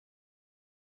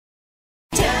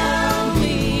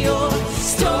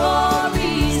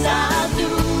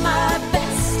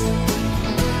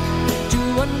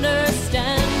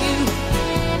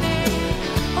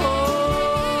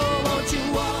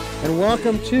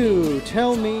Welcome to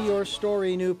Tell Me Your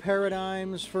Story, New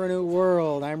Paradigms for a New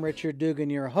World. I'm Richard Dugan,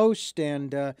 your host,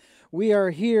 and we are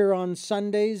here on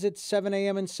Sundays at 7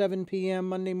 a.m. and 7 p.m.,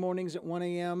 Monday mornings at 1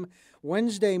 a.m.,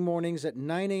 Wednesday mornings at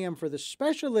 9 a.m. for the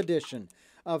special edition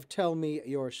of Tell Me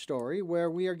Your Story,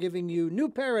 where we are giving you new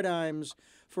paradigms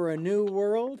for a new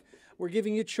world. We're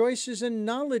giving you choices and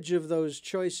knowledge of those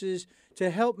choices to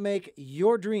help make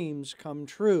your dreams come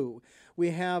true.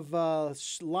 We have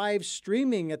live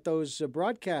streaming at those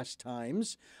broadcast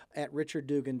times at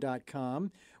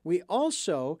richarddugan.com. We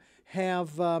also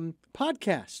have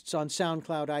podcasts on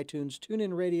SoundCloud, iTunes,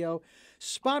 TuneIn Radio,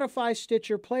 Spotify,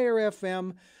 Stitcher, Player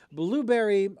FM,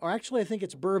 Blueberry, or actually I think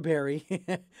it's Burberry,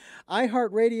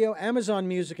 iHeartRadio, Amazon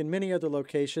Music, and many other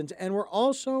locations. And we're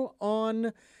also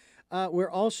on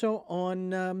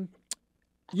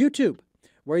YouTube,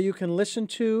 where you can listen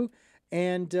to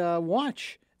and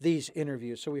watch these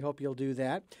interviews. So we hope you'll do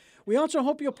that. We also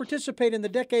hope you'll participate in the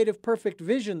Decade of Perfect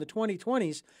Vision, the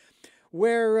 2020s,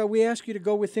 where we ask you to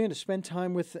go within, to spend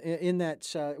time with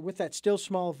that still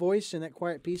small voice in that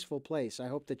quiet, peaceful place. I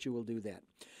hope that you will do that.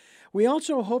 We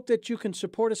also hope that you can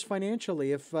support us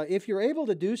financially. If you're able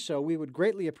to do so, we would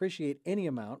greatly appreciate any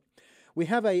amount. We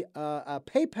have a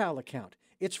PayPal account.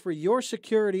 It's for your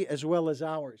security as well as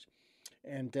ours,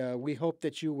 and we hope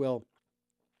that you will.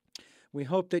 We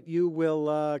hope that you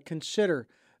will consider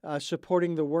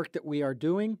supporting the work that we are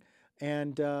doing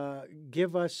and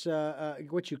give us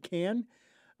what you can.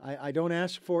 I don't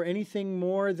ask for anything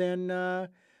more than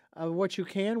what you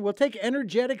can. We'll take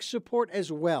energetic support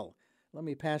as well. Let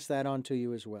me pass that on to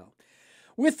you as well.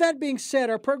 With that being said,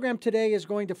 our program today is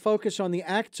going to focus on the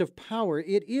acts of power.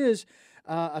 It is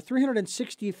a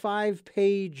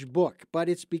 365-page book, but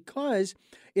it's because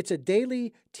it's a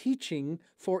daily teaching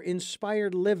for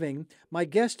inspired living. My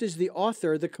guest is the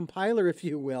author, the compiler, if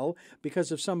you will,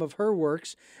 because of some of her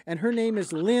works, and her name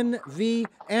is Lynn V.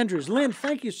 Andrews. Lynn,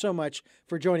 thank you so much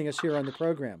for joining us here on the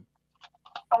program.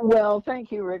 Well,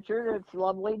 thank you, Richard. It's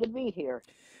lovely to be here.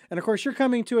 And, of course, you're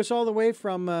coming to us all the way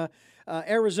from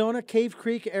Arizona, Cave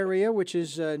Creek area, which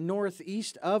is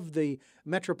northeast of the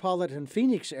metropolitan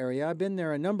Phoenix area. I've been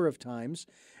there a number of times,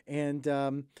 and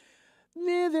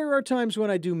there are times when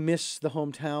I do miss the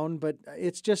hometown, but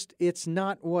it's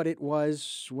not what it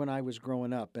was when I was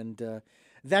growing up, and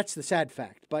that's the sad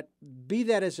fact. But be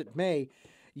that as it may,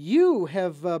 you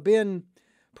have been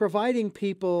providing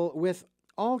people with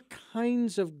all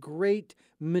kinds of great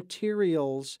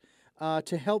materials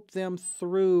to help them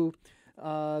through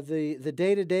the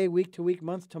day-to-day, week-to-week,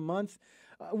 month-to-month.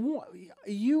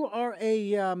 You are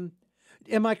am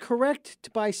I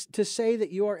correct to say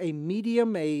that you are a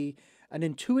medium, an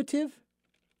intuitive?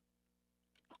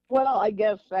 Well, I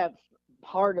guess that's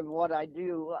part of what I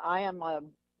do. I am a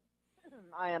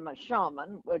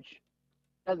shaman, which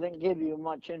doesn't give you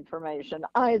much information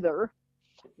either.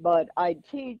 But I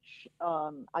teach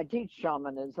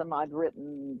shamanism. I've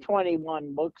written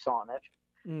 21 books on it,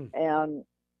 and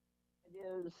it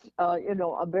is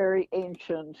a very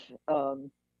ancient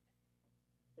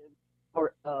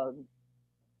with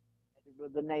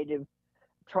the native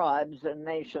tribes and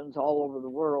nations all over the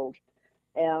world.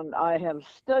 And I have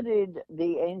studied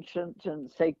the ancient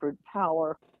and sacred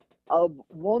power of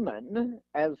woman,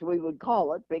 as we would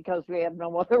call it, because we have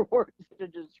no other words to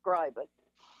describe it.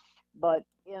 But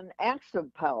in acts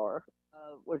of power,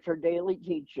 which are daily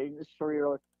teachings for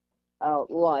your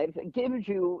life, it gives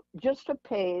you just a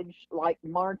page like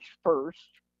March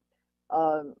 1st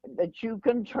that you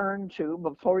can turn to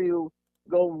before you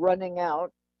go running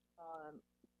out,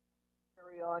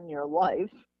 carry on your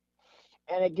life.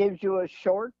 And it gives you a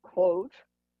short quote,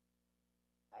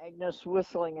 Agnes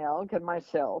Whistling Elk and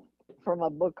myself, from a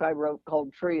book I wrote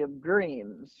called Tree of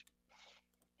Dreams.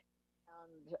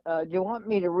 Do you want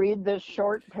me to read this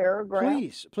short paragraph?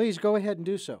 Please go ahead and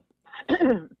do so.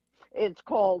 It's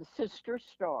called Sister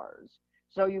Stars.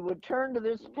 So you would turn to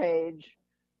this page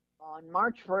on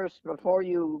March 1st before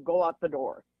you go out the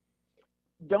door.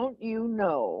 Don't you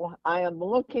know I am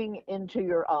looking into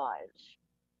your eyes?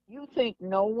 You think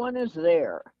no one is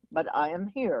there, but I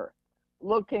am here,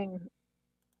 looking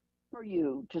for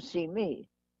you to see me.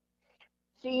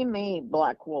 See me,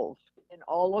 Black Wolf, in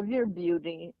all of your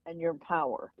beauty and your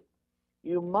power.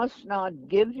 You must not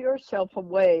give yourself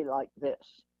away like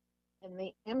this. In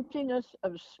the emptiness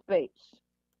of space,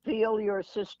 feel your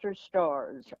sister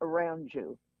stars around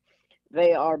you.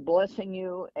 They are blessing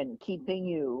you and keeping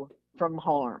you from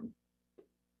harm.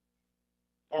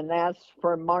 And that's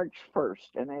for March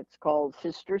 1st, and it's called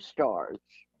Sister Stars.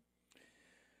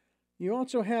 You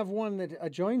also have one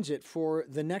that joins it for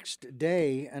the next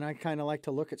day, and I kind of like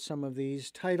to look at some of these,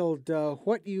 titled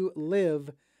What You Live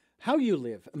how you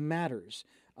live matters.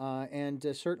 And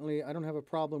certainly I don't have a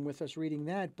problem with us reading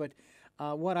that. But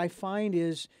what I find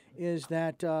is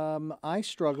that I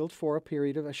struggled for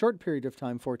a short period of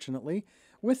time, fortunately,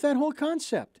 with that whole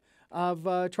concept of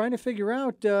trying to figure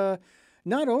out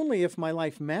not only if my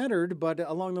life mattered, but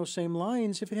along those same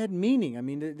lines, if it had meaning. I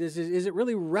mean, is it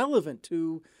really relevant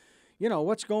to,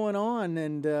 what's going on,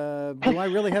 and do I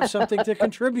really have something to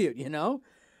contribute, Yeah.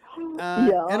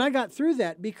 And I got through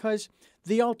that because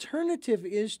the alternative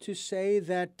is to say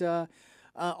that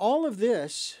all of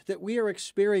this that we are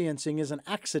experiencing is an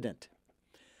accident.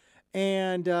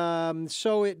 And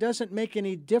so it doesn't make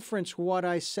any difference what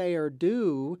I say or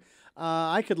do.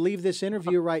 I could leave this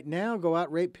interview right now, go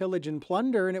out, rape, pillage, and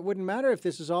plunder, and it wouldn't matter if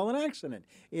this is all an accident,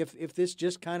 if this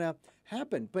just kind of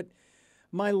happened. But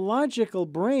my logical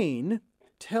brain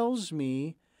tells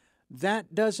me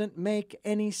that doesn't make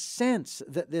any sense,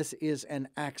 that this is an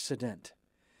accident.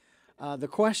 The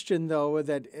question, though,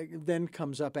 that then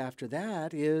comes up after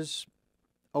that is,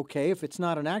 okay, if it's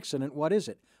not an accident, what is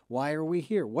it? Why are we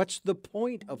here? What's the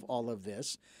point of all of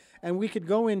this? And we could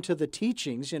go into the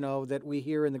teachings, that we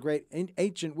hear in the great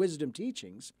ancient wisdom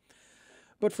teachings.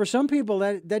 But for some people,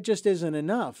 that just isn't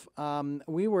enough.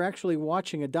 We were actually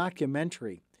watching a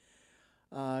documentary,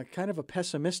 kind of a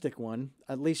pessimistic one,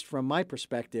 at least from my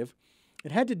perspective.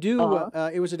 It had to do,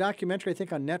 it was a documentary, I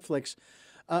think, on Netflix,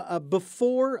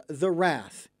 Before the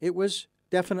Wrath. It was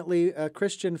definitely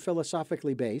Christian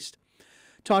philosophically based,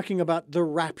 talking about the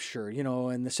rapture,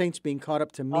 and the saints being caught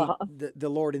up to meet the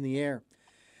Lord in the air.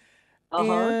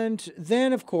 And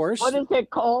then, of course... What is it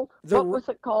called? What was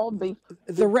it called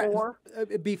before?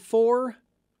 Before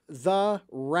the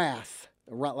Wrath,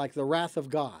 like the wrath of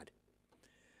God.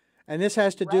 And this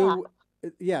has to do...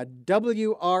 Yeah,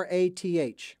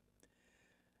 WRATH.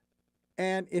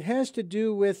 And it has to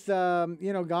do with,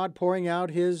 God pouring out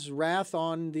his wrath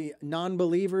on the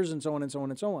non-believers and so on and so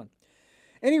on and so on.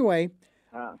 Anyway...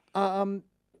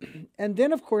 and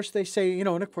then, of course, they say,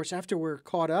 and of course, after we're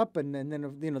caught up, and then,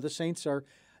 the saints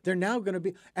they're now going to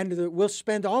be, and we'll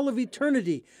spend all of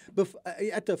eternity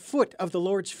at the foot of the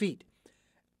Lord's feet.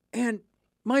 And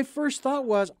my first thought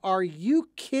was, are you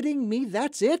kidding me?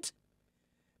 That's it?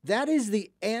 That is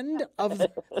the end of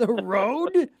the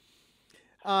road?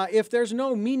 If there's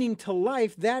no meaning to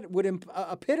life, that would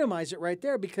epitomize it right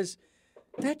there, because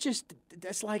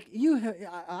that's like,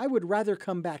 I would rather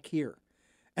come back here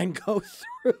and go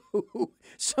through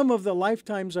some of the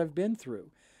lifetimes I've been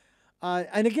through.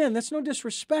 And again, that's no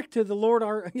disrespect to the Lord,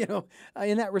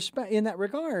 in that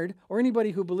regard, or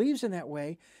anybody who believes in that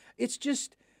way. It's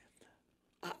just,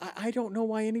 I don't know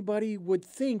why anybody would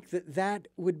think that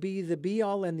would be the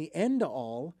be-all and the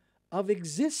end-all of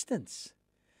existence.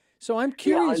 So I'm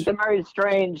curious. Yeah, it's a very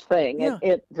strange thing. Yeah.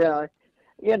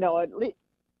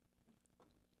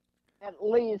 At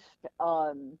least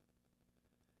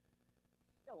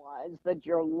realize that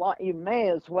you may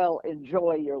as well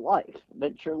enjoy your life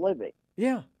that you're living.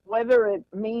 Yeah. Whether it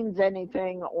means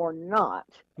anything or not,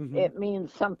 it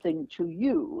means something to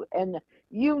you. And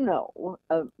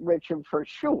Richard, for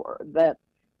sure, that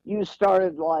you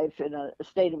started life in a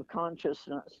state of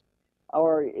consciousness,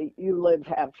 or you lived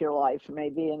half your life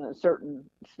maybe in a certain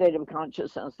state of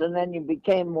consciousness, and then you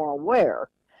became more aware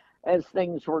as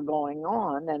things were going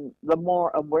on. And the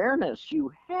more awareness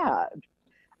you had,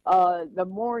 the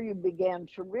more you began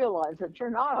to realize that you're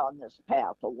not on this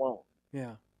path alone.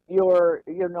 Yeah. You're,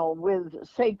 with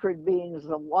sacred beings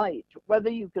of light, whether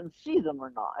you can see them or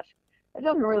not. It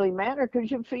doesn't really matter, because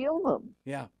you feel them.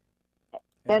 Yeah.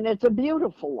 And it's a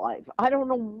beautiful life. I don't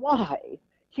know why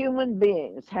human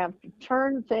beings have to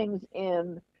turn things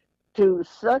into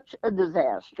such a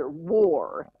disaster,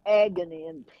 war, agony,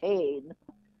 and pain,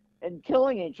 and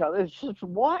killing each other. It's just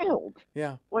wild.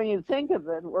 Yeah. When you think of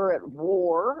it, we're at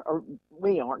war, or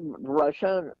we aren't,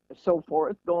 Russia and so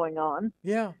forth going on.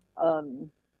 Yeah.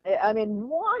 I mean,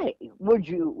 why would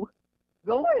you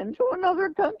go into another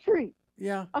country?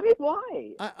 Yeah. I mean,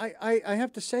 why? I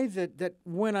have to say that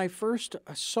when I first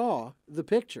saw the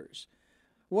pictures,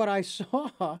 what I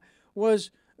saw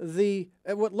was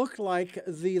what looked like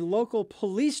the local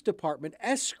police department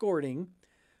escorting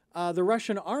the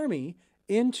Russian army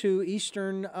into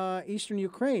eastern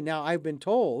Ukraine. Now, I've been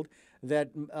told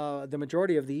that the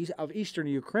majority of eastern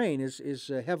Ukraine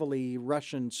is heavily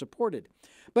Russian supported.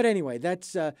 But anyway,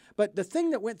 but the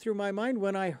thing that went through my mind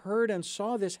when I heard and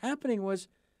saw this happening was,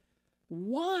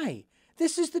 why?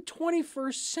 This is the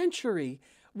 21st century.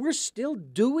 We're still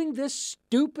doing this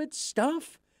stupid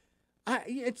stuff?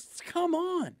 Come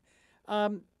on.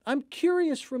 I'm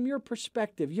curious from your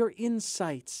perspective, your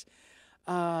insights,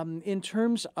 in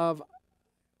terms of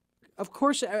of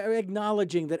course,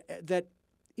 acknowledging that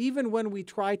even when we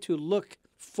try to look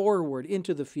forward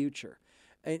into the future,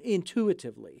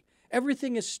 intuitively,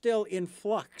 everything is still in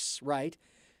flux, right?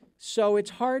 So it's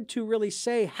hard to really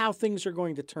say how things are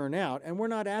going to turn out. And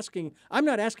I'm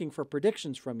not asking for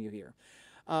predictions from you here,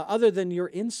 other than your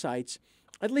insights,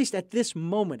 at least at this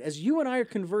moment, as you and I are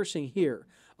conversing here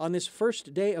on this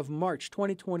first day of March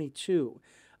 2022.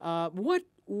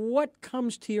 What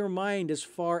comes to your mind as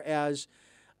far as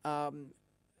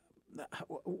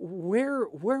where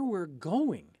we're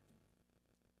going?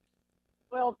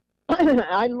 Well,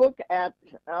 I look at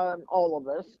all of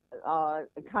this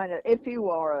kind of, if you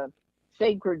are a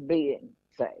sacred being,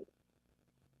 say,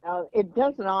 it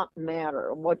does not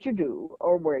matter what you do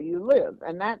or where you live,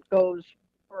 and that goes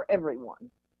for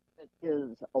everyone that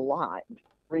is alive,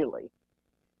 really.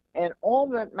 And all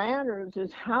that matters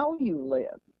is how you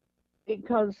live,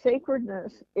 because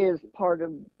sacredness is part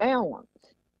of balance.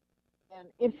 And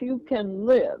if you can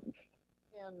live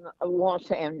in Los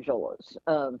Angeles,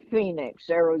 Phoenix,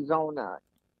 Arizona,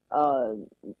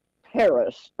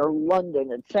 Paris, or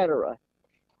London, etc.,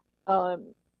 live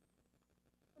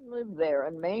there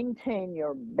and maintain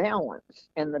your balance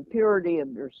and the purity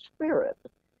of your spirit,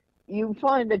 you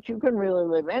find that you can really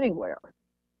live anywhere.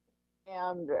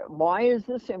 And why is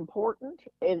this important?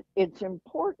 It's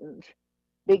important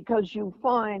because you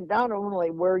find not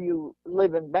only where you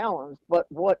live in balance, but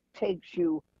what takes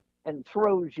you and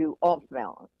throws you off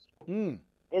balance. It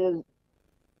is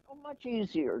so much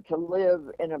easier to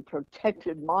live in a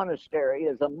protected monastery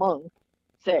as a monk,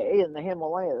 say, in the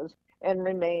Himalayas, and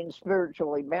remain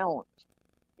spiritually balanced.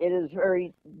 It is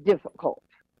very difficult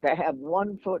to have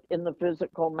one foot in the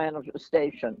physical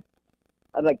manifestation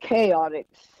of a chaotic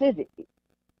city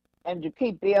and to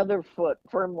keep the other foot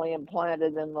firmly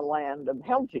implanted in the land of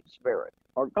healthy spirit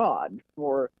or God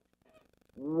or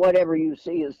whatever you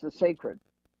see as the sacred.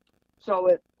 So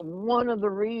it's one of the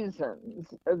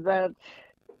reasons that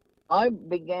I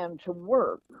began to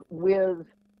work with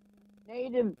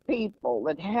Native people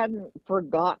that hadn't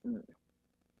forgotten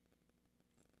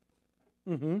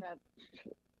that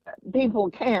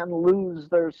people can lose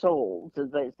their souls,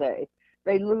 as they say.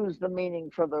 They lose the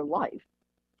meaning for their life.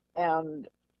 And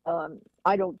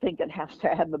I don't think it has to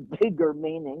have a bigger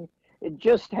meaning. It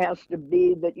just has to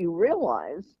be that you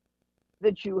realize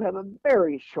that you have a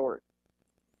very short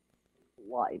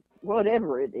life,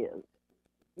 whatever it is.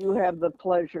 You have the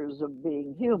pleasures of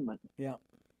being human. Yeah.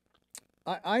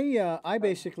 I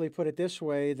basically put it this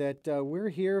way, that we're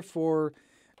here for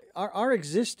our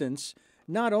existence,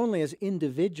 not only as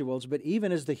individuals, but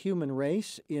even as the human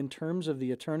race in terms of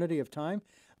the eternity of time,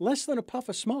 less than a puff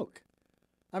of smoke.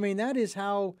 I mean, that's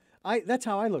how I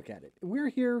look at it. We're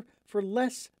here for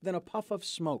less than a puff of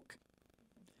smoke.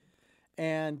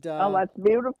 And oh, that's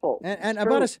beautiful. And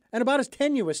about as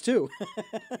tenuous too.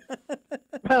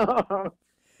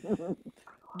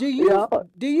 Do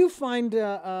you find,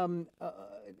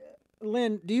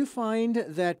 Lynn, do you find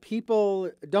that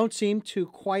people don't seem to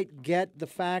quite get the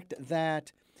fact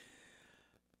that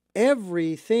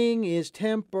everything is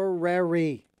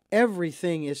temporary?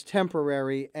 Everything is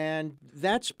temporary, and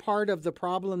that's part of the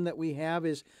problem that we have,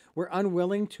 is we're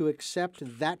unwilling to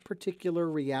accept that particular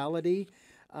reality,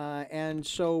 and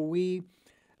so we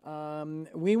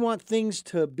want things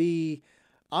to be.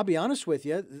 I'll be honest with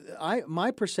you.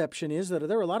 My perception is that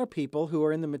there are a lot of people who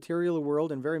are in the material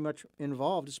world and very much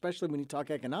involved, especially when you talk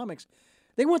economics.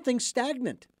 They want things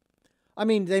stagnant. I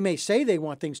mean, they may say they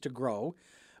want things to grow,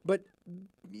 but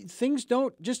things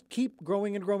don't just keep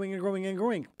growing and growing and growing and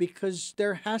growing, because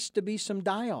there has to be some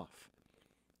die-off,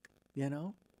 you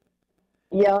know?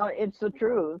 Yeah, it's the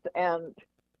truth. And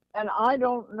I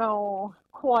don't know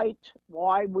quite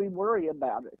why we worry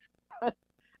about it.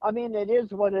 I mean, it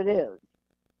is what it is.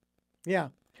 Yeah.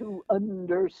 To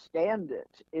understand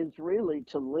it is really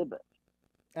to live it.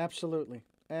 Absolutely.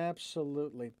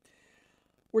 Absolutely.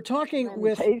 We're talking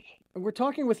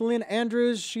with Lynn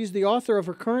Andrews. She's the author of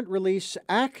her current release,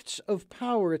 Acts of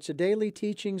Power. It's a daily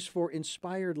teachings for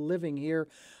inspired living here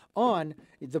on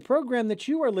the program that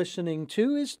you are listening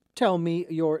to is Tell Me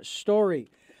Your Story.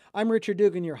 I'm Richard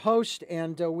Dugan, your host,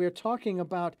 and we're talking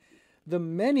about the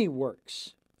many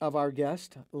works of our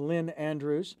guest, Lynn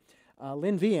Andrews,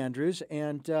 Lynn V. Andrews,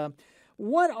 and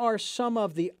what are some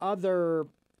of the other,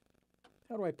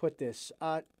 how do I put this?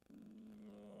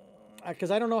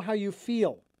 Because I don't know how you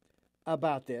feel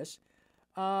about this,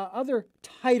 other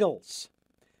titles,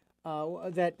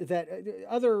 that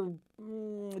other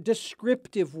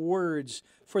descriptive words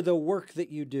for the work that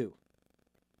you do.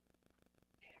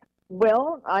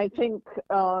 Well, I think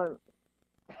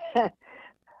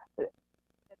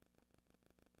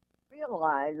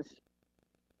realize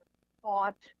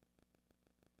thought,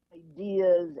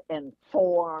 ideas, and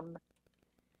form,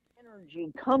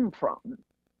 energy come from,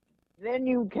 then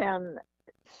you can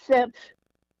set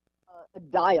a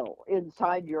dial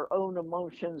inside your own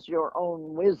emotions, your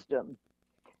own wisdom,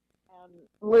 and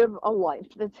live a life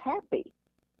that's happy.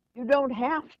 You don't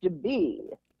have to be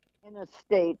in a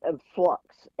state of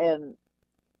flux, and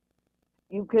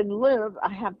you can live a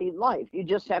happy life. You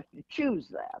just have to choose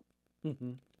that.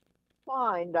 Mm-hmm.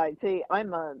 I think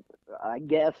I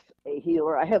guess, a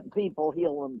healer. I have people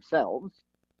heal themselves,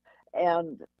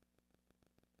 and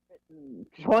written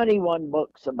 21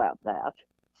 books about that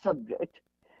subject.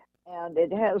 And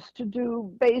it has to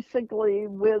do basically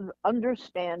with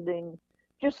understanding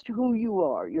just who you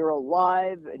are. You're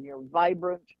alive and you're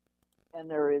vibrant, and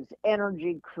there is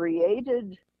energy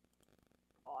created,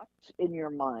 thoughts in your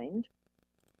mind,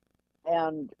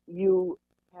 and you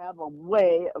have a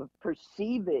way of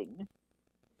perceiving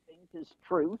things as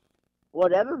truth,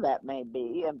 whatever that may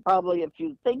be, and probably if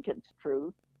you think it's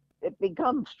truth, it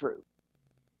becomes true.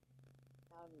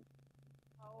 And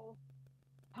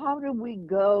how do we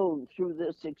go through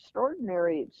this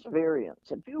extraordinary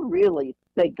experience? If you really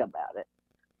think about it,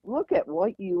 look at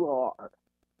what you are,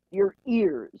 your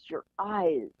ears, your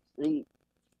eyes, the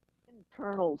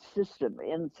internal system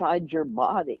inside your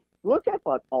body. Look at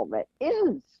what all that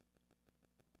is.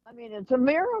 I mean, it's a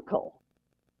miracle.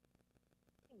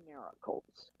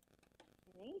 Miracles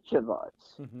in each of us.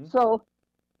 Mm-hmm. So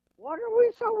what are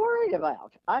we so worried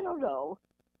about? I don't know.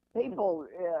 People,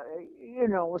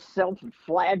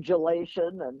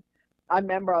 self-flagellation. And I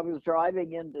remember I was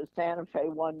driving into Santa Fe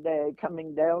one day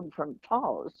coming down from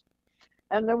Taos,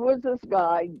 and there was this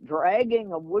guy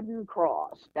dragging a wooden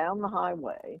cross down the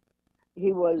highway.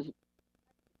 He was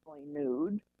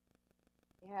nude.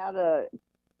 He had a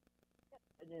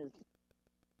in his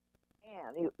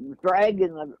hand. He was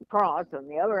dragging the cross, and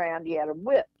the other hand he had a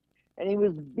whip, and he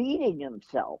was beating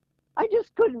himself. I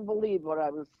just couldn't believe what I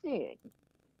was seeing.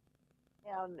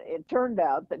 And it turned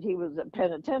out that he was a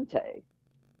penitente,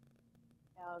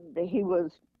 and he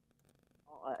was,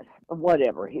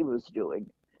 whatever he was doing,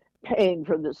 paying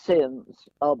for the sins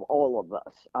of all of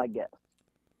us, I guess.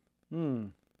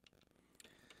 Wonderment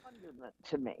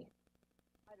to me.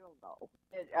 I don't know.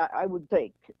 I would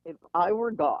think if I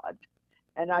were God,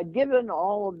 and I'd given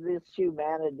all of this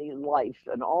humanity life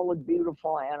and all the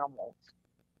beautiful animals,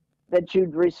 that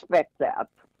you'd respect that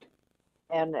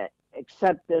and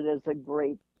accept it as a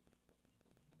great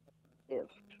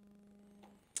gift.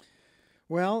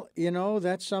 Well,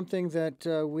 that's something that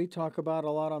we talk about a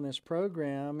lot on this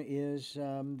program is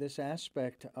this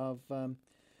aspect of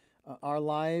our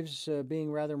lives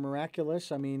being rather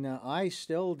miraculous. I mean, I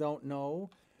still don't know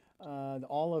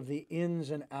all of the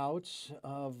ins and outs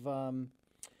of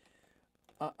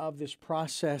this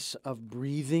process of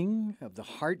breathing, of the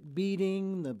heart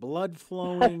beating, the blood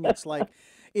flowing. It's like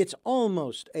it's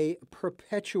almost a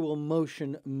perpetual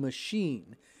motion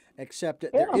machine, except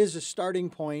that there is a starting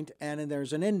point and then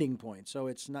there's an ending point. So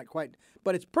it's not quite,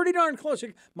 but it's pretty darn close.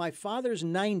 My father's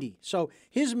 90, so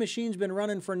his machine's been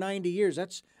running for 90 years.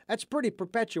 That's pretty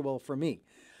perpetual for me.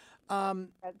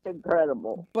 That's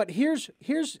incredible. But here's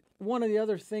one of the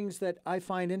other things that I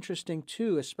find interesting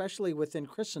too, especially within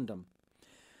Christendom.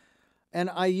 And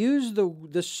I use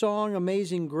the song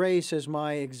Amazing Grace as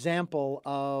my example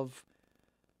of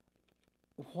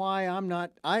why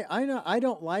I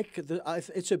don't like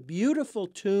it's a beautiful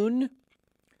tune.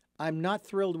 I'm not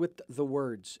thrilled with the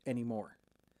words anymore.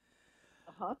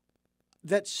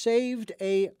 That saved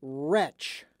a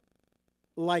wretch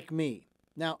like me.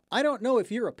 Now, I don't know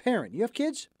if you're a parent. You have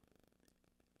kids?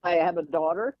 I have a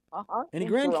daughter. Any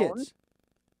grandkids?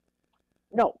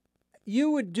 No.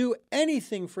 You would do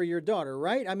anything for your daughter,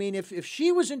 right? I mean, if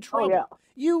she was in trouble,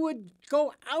 you would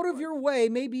go out of your way,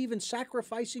 maybe even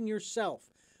sacrificing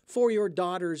yourself for your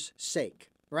daughter's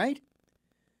sake, right?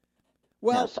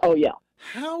 Well, yes. Oh, yeah.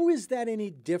 How is that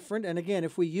any different? And again,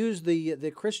 if we use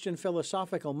the Christian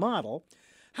philosophical model,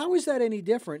 how is that any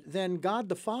different than God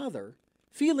the Father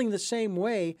feeling the same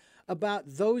way about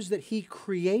those that he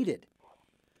created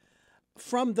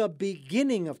from the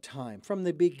beginning of time, from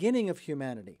the beginning of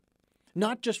humanity?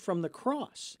 Not just from the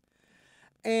cross.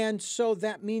 And so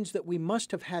that means that we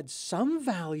must have had some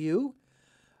value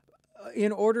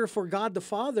in order for God the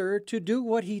Father to do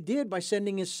what he did by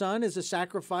sending his son as a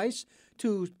sacrifice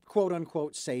to, quote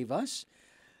unquote, save us.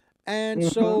 And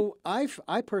so I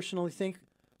personally think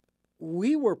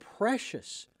we were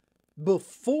precious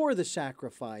before the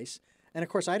sacrifice. And of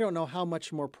course, I don't know how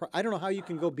much more, I don't know how you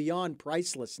can go beyond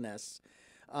pricelessness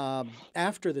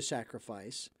after the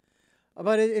sacrifice.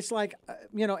 But it's like,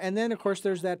 and then, of course,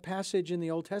 there's that passage in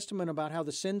the Old Testament about how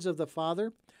the sins of the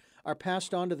father are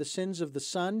passed on to the sins of the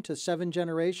son to 7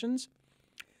 generations.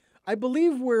 I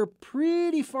believe we're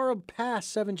pretty far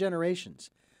past 7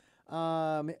 generations.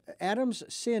 Adam's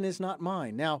sin is not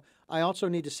mine. Now, I also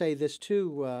need to say this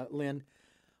too, Lynn.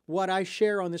 What I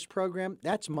share on this program,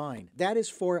 that's mine. That is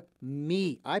for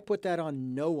me. I put that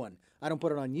on no one. I don't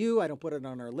put it on you. I don't put it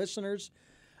on our listeners.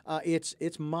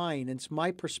 It's mine. It's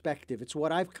my perspective. It's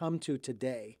what I've come to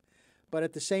today. But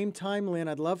at the same time, Lynn,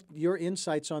 I'd love your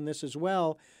insights on this as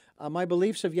well. My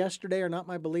beliefs of yesterday are not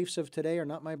my beliefs of today, are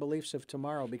not my beliefs of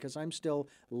tomorrow, because I'm still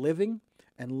living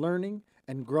and learning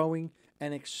and growing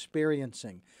and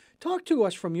experiencing. Talk to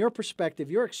us from your perspective,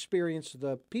 your experience,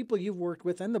 the people you've worked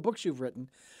with and the books you've written,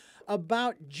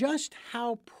 about just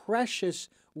how precious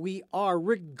we are,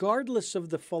 regardless of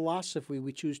the philosophy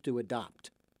we choose to adopt.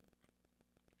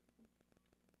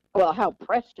 Well, how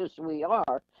precious we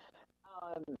are.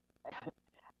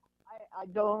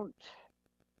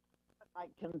 I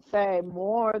can say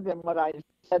more than what I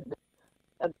said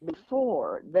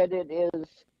before, that it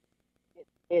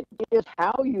is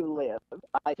how you live,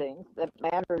 I think, that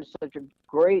matters such a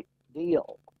great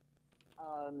deal.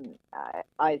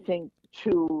 I think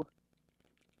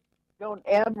don't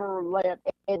ever let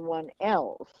anyone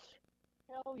else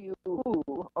tell you who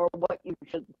or what you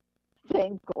should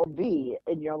think or be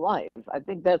in your life. I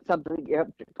think that's something you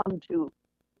have to come to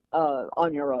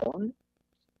on your own.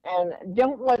 And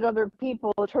don't let other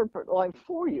people interpret life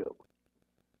for you.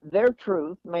 Their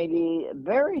truth may be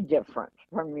very different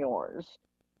from yours.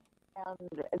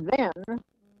 And then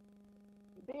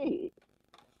be.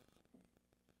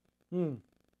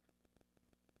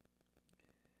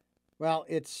 Well,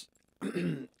 it's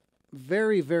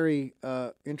very, very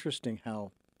interesting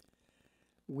how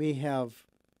we have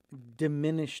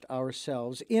diminished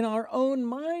ourselves in our own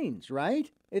minds,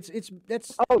 right?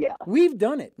 That's Oh yeah. We've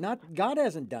done it. Not God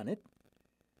hasn't done it.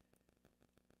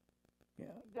 Yeah.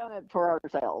 We've done it for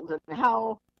ourselves, and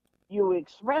how you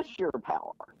express your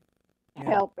power,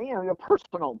 help your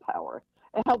personal power.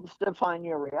 It helps define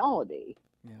your reality.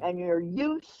 Yeah. And your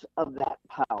use of that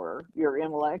power, your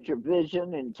intellect, your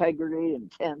vision, integrity,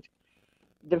 intent,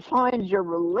 defines your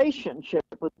relationship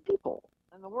with people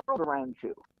and the world around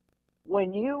you.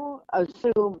 When you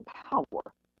assume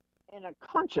power in a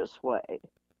conscious way,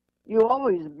 you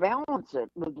always balance it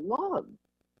with love.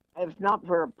 If not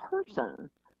for a person,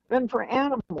 then for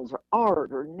animals or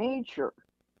art or nature,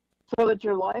 so that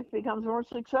your life becomes more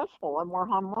successful and more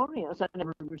harmonious in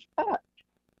every respect.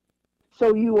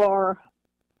 So you are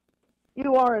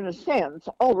in a sense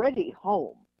already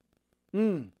home.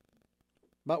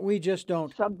 But we just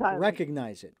don't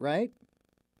recognize it, right?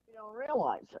 You don't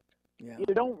realize it. Yeah.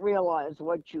 You don't realize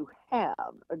what you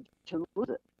have to lose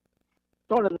it.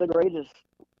 One of the greatest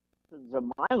lessons of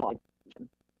my life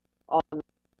on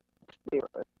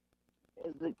spirit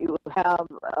is that you have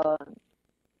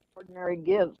ordinary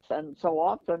gifts, and so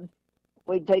often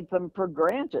we take them for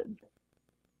granted.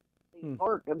 The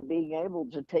art of being able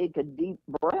to take a deep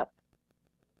breath.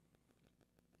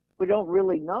 We don't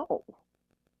really know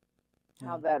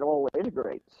how that all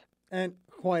integrates. And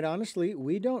quite honestly,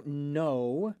 we don't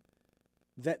know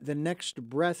that the next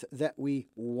breath that we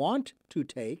want to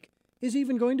take is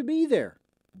even going to be there.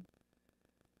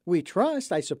 We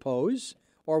trust, I suppose,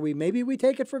 or maybe we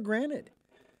take it for granted.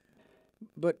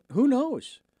 But who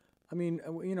knows? I mean,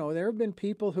 there have been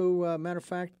people who, matter of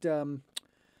fact,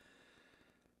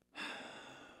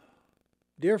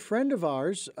 dear friend of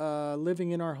ours, living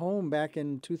in our home back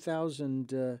in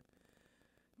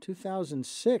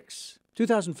 2006,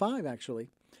 2005 actually,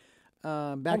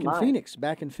 back in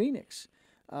Phoenix.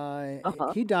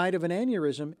 He died of an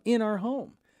aneurysm in our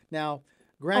home. Now,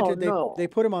 granted, they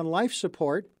put him on life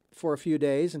support for a few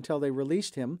days until they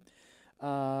released him.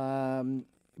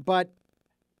 But,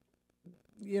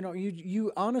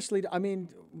 you honestly, I mean,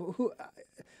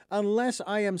 unless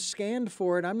I am scanned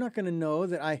for it, I'm not going to know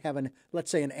that I have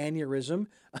let's say an aneurysm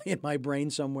in my brain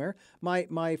somewhere.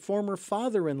 My former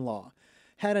father-in-law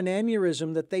had an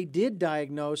aneurysm that they did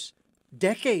diagnose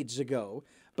decades ago,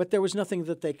 but there was nothing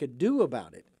that they could do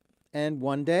about it. And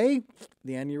one day,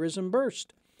 the aneurysm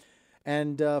burst.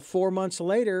 And 4 months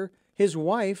later, his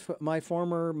wife, my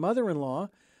former mother-in-law,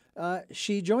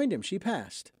 she joined him. She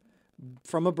passed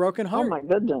from a broken heart. Oh, my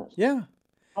goodness. Yeah.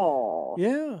 Oh.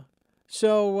 Yeah.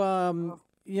 So,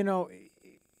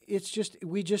 it's just,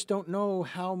 we just don't know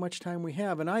how much time we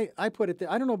have. And I put it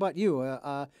there, I don't know about you.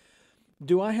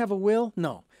 Do I have a will?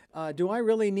 No. Do I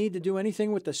really need to do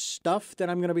anything with the stuff that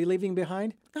I'm going to be leaving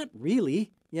behind? Not really,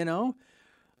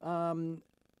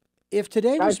 If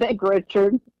today was... I think,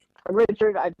 Richard,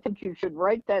 Richard, I think you should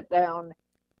write that down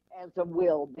as a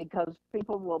will, because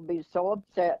people will be so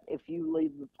upset if you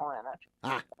leave the planet.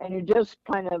 And you just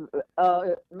kind of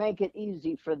make it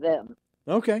easy for them.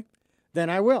 Okay. Then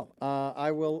I will.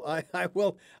 I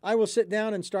will sit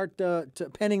down and start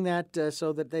penning that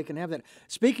so that they can have that.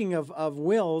 Speaking of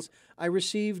wills, I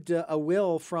received a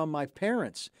will from my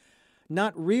parents,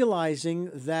 not realizing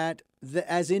that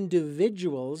as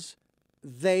individuals,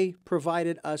 they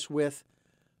provided us with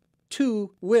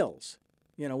 2 wills.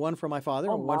 You know, one for my father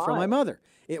and one for my mother.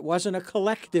 It wasn't a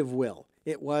collective will.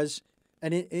 It was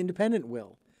an independent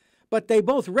will. But they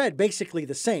both read basically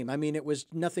the same. I mean, it was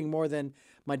nothing more than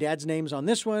my dad's name's on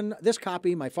this one, this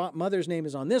copy, my mother's name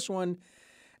is on this one.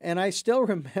 And I still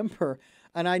remember,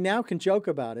 and I now can joke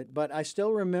about it, but I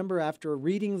still remember after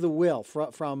reading the will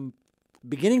from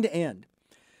beginning to end,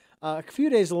 a few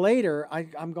days later,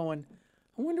 I'm going,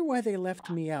 I wonder why they left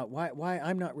me out, why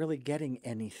I'm not really getting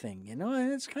anything. You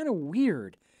know, it's kind of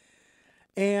weird.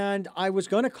 And I was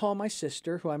going to call my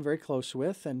sister, who I'm very close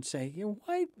with, and say, you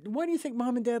know, why do you think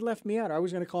Mom and Dad left me out? I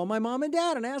was going to call my mom and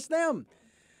dad and ask them.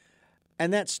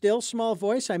 And that still small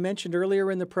voice I mentioned earlier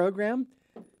in the program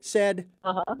said,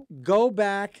 go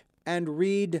back and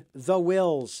read the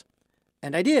wills.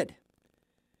 And I did.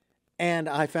 And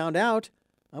I found out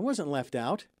I wasn't left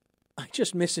out. I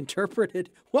just misinterpreted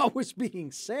what was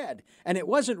being said. And it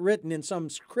wasn't written in some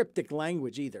cryptic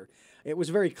language either. It was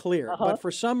very clear. But for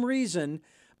some reason,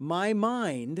 my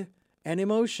mind and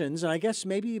emotions, and I guess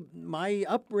maybe my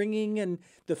upbringing and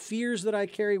the fears that I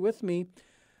carry with me,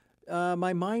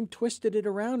 my mind twisted it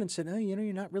around and said, oh, you know,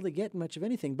 you're not really getting much of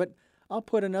anything. But I'll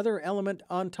put another element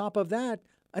on top of that.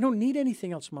 I don't need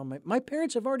anything else, Mom. My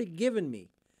parents have already given me,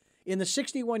 in the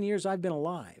 61 years I've been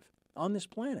alive on this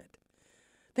planet,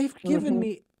 they've given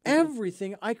me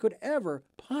everything I could ever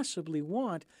possibly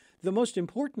want. The most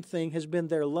important thing has been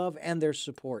their love and their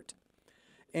support.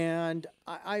 And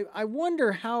I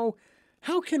wonder how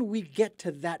can we get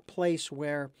to that place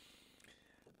where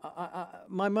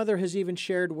my mother has even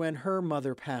shared when her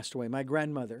mother passed away, my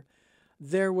grandmother,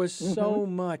 there was so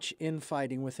much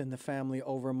infighting within the family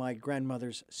over my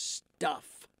grandmother's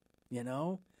stuff, you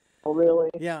know? Oh, really?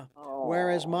 Yeah. Oh.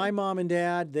 Whereas my mom and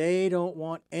dad, they don't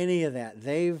want any of that.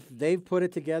 They've put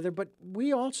it together, but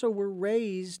we also were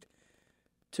raised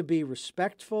to be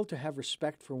respectful, to have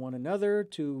respect for one another,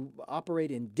 to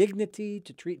operate in dignity,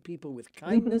 to treat people with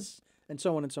kindness, and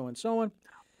so on and so on and so on.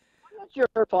 What did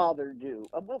your father do?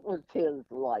 What was his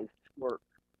life work?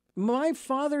 My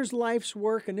father's life's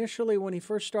work initially when he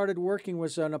first started working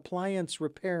was an appliance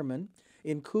repairman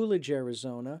in Coolidge,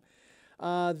 Arizona.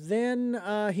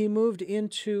 Then he moved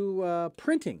into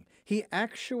printing. He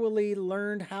actually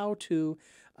learned how to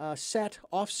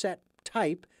offset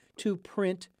type to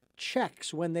print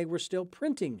checks when they were still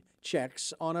printing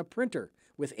checks on a printer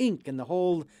with ink and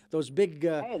those big...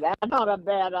 Hey, that's not a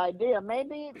bad idea.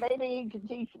 Maybe he can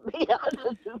teach me how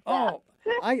to do that. Oh,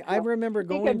 I remember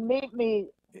going... He can meet me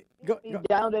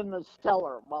down in the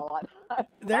cellar while I...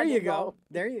 There you go.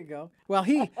 There you go. Well,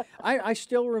 I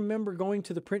still remember going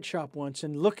to the print shop once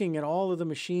and looking at all of the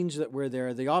machines that were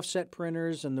there, the offset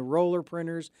printers and the roller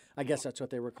printers. I guess that's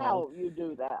what they were called. How you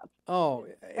do that? Oh,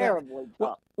 terribly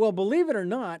tough. Well, believe it or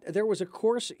not, there was a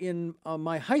course in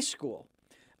my high school.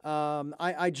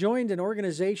 I joined an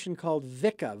organization called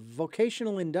VICA,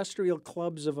 Vocational Industrial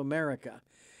Clubs of America.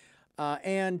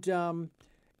 And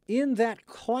in that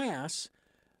class,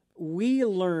 we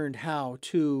learned how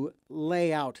to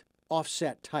lay out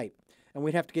offset type. And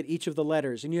we'd have to get each of the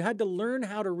letters. And you had to learn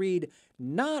how to read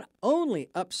not only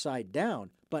upside down,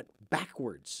 but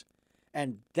backwards.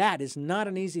 And that is not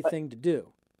an easy thing to do.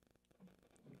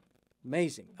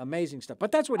 Amazing, amazing stuff.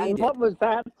 But that's what he did. What was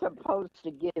that supposed to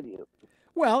give you?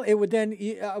 Well, it would then,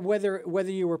 whether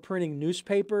you were printing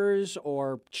newspapers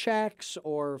or checks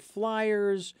or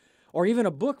flyers or even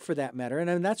a book for that matter,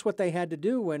 and that's what they had to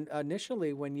do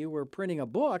initially when you were printing a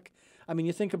book. I mean,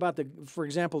 you think about, for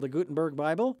example, the Gutenberg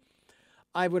Bible.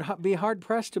 I would be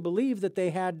hard-pressed to believe that they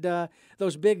had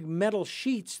those big metal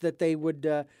sheets that they would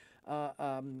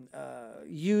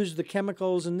use the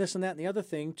chemicals and this and that and the other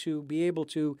thing to be able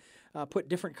to put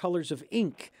different colors of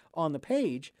ink on the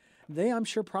page. They, I'm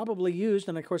sure, probably used,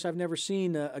 and of course I've never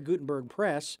seen a Gutenberg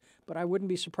press, but I wouldn't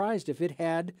be surprised if it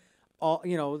had all,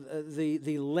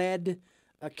 the lead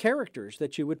characters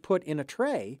that you would put in a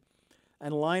tray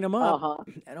and line them up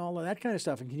and all of that kind of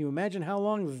stuff. And can you imagine how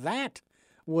long that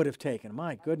would have taken?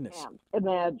 My goodness. I can't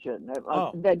imagine.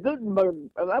 The Gutenberg,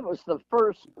 that was the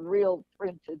first real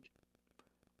printed.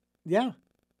 Yeah.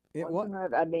 Wasn't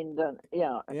it? I mean,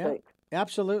 I think.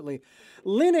 Absolutely.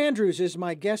 Lynn Andrews is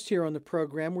my guest here on the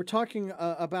program. We're talking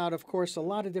about, of course, a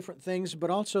lot of different things, but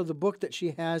also the book that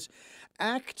she has,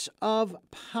 Acts of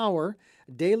Power,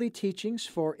 Daily Teachings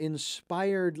for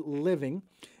Inspired Living.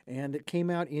 And it came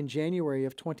out in January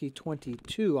of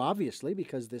 2022, obviously,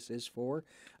 because this is for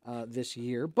this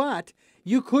year. But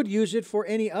you could use it for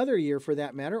any other year for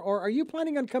that matter. Or are you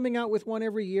planning on coming out with one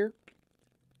every year?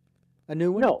 A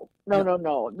new one?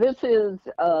 No. This is,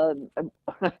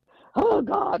 oh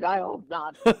God, I hope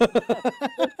not. This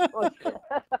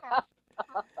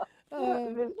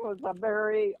was a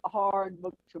very hard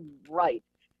book to write.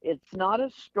 It's not a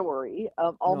story.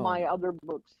 All No. my other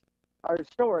books are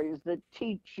stories that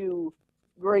teach you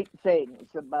great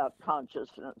things about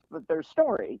consciousness, but they're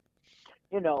stories.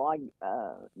 You know,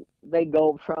 they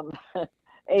go from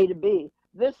A to B.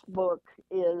 This book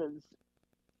is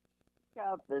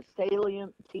out the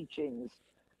salient teachings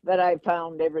that I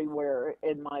found everywhere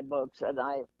in my books, and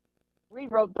I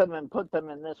rewrote them and put them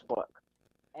in this book,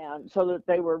 and so that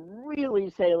they were really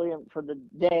salient for the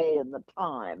day and the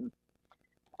time.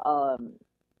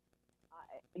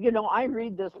 I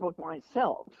read this book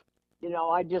myself.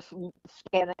 I just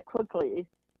scan it quickly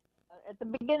at the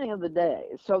beginning of the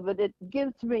day so that it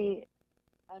gives me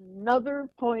another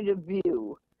point of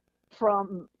view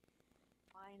from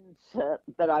mindset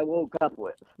that I woke up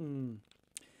with.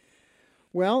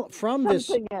 Well, from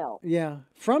Something else.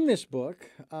 from this book,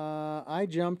 I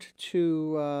jumped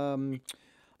to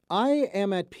I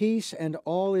Am at Peace and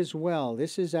All Is Well.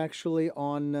 This is actually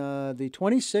on the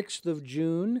 26th of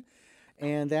June,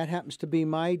 and that happens to be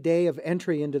my day of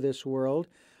entry into this world.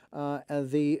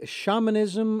 The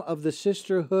shamanism of the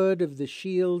sisterhood of the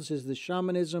shields is the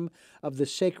shamanism of the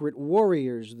sacred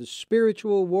warriors, the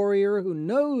spiritual warrior who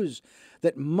knows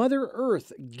that Mother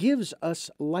Earth gives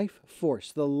us life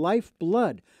force, the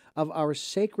lifeblood of our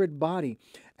sacred body,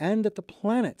 and that the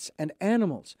planets and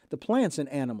animals, the plants and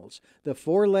animals, the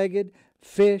four-legged,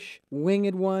 fish,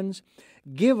 winged ones,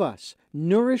 give us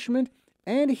nourishment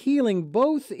and healing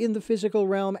both in the physical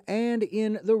realm and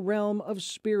in the realm of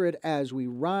spirit as we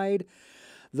ride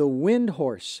the wind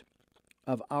horse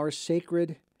of our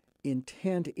sacred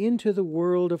intent into the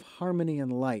world of harmony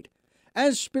and light.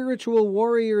 As spiritual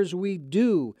warriors, we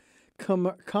do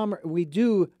commerce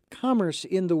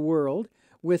in the world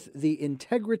with the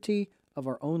integrity of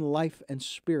our own life and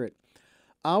spirit.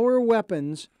 Our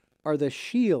weapons are the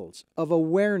shields of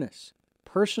awareness,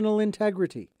 personal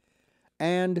integrity,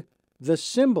 and the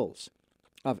symbols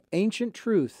of ancient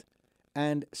truth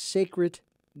and sacred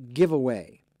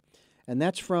giveaway. And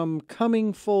that's from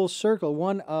Coming Full Circle,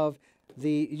 one of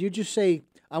the,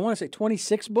 I want to say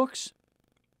 26 books?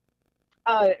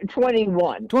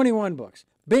 21. 21 books.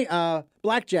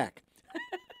 Blackjack.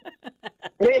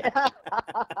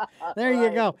 There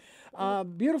you go.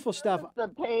 Beautiful stuff.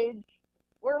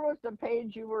 Where was the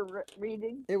page you were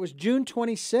reading? It was June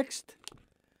 26th.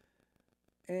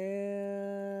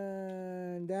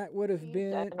 And that would have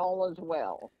been... And All Is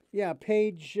Well. Yeah,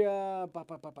 page... I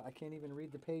can't even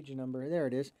read the page number. There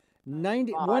it is.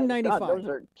 195. God, those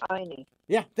are tiny.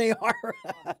 Yeah, they are.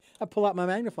 I pull out my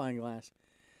magnifying glass.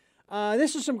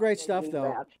 This is some great stuff,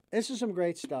 though. This is some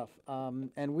great stuff.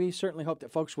 And we certainly hope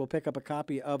that folks will pick up a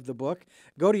copy of the book.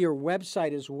 Go to your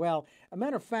website as well. A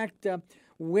matter of fact,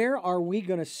 where are we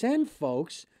going to send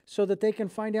folks so that they can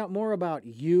find out more about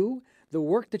you, the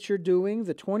work that you're doing,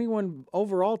 the 21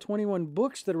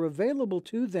 books that are available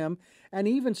to them, and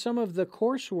even some of the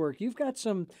coursework? You've got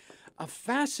some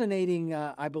fascinating,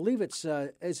 I believe it's,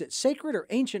 is it sacred or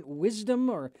ancient wisdom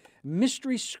or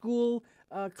mystery school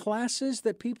classes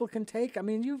that people can take? I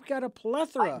mean, you've got a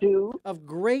plethora of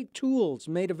great tools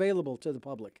made available to the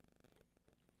public.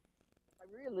 I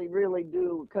really, really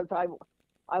do, because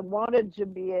I wanted to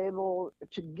be able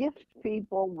to gift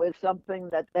people with something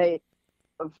that they,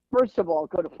 first of all,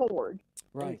 could afford,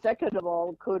 right, and second of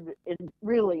all, could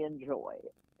really enjoy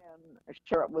and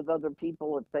share it with other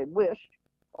people if they wish,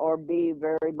 or be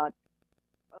very much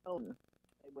own if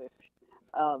they wish.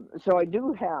 So I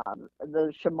do have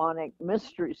the Shamanic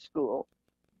Mystery School,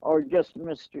 or just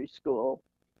Mystery School,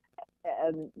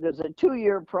 and there's a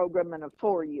 2-year program and a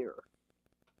 4-year.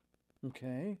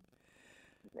 Okay.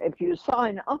 If you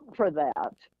sign up for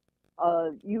that,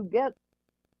 you get,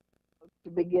 to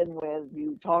begin with,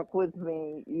 you talk with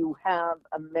me, you have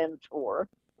a mentor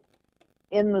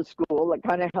in the school that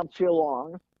kind of helps you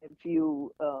along if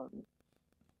you,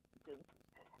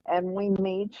 and we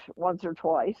meet once or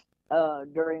twice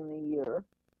during the year,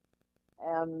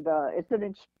 and it's an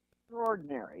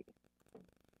extraordinary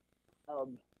of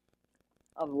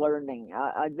learning.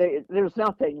 There's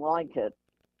nothing like it.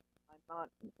 I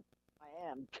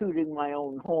am tooting my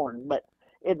own horn, but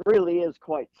it really is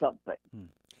quite something.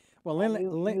 Well, Lynn,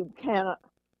 you cannot.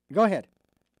 Go ahead.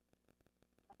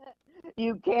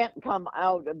 You can't come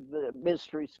out of the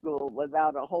mystery school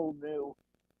without a whole new,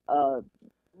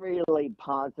 really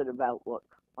positive outlook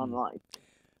on life.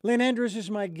 Lynn Andrews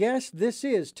is my guest. This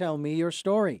is Tell Me Your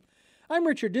Story. I'm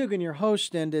Richard Dugan, your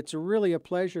host, and it's really a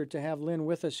pleasure to have Lynn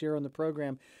with us here on the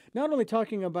program, not only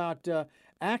talking about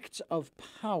acts of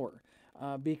power,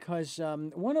 because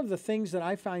one of the things that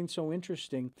I find so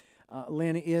interesting,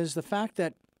 Lynn, is the fact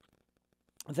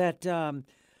that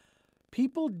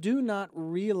people do not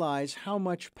realize how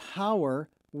much power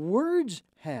words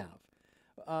have.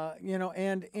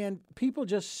 And people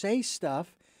just say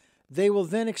stuff. They will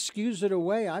then excuse it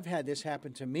away. I've had this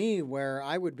happen to me where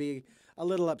I would be a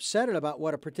little upset about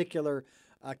what a particular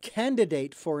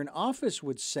candidate for an office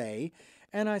would say.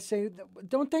 And I say,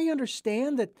 don't they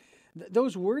understand that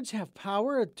those words have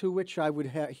power? To which I would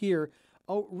hear,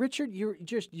 oh, Richard,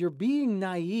 you're being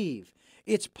naive.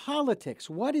 It's politics.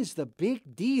 What is the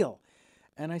big deal?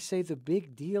 And I say the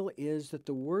big deal is that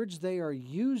the words they are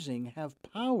using have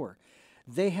power.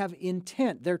 They have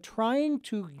intent. They're trying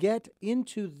to get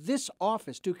into this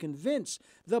office to convince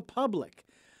the public,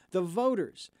 the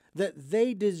voters, that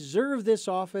they deserve this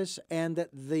office and that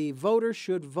the voters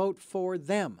should vote for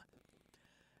them.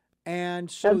 And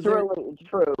so that's really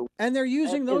true. And they're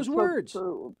using those words. So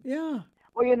true. Yeah.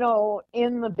 Well,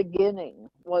 in the beginning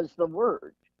was the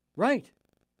word. Right.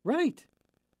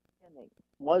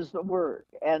 Was the word,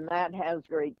 and that has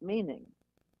great meaning.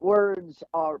 Words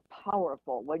are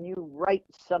powerful. When you write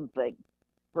something,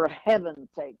 for heaven's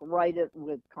sake, write it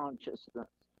with consciousness.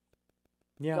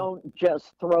 Yeah. Don't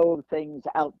just throw things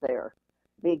out there,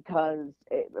 because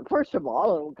first of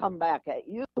all, it'll come back at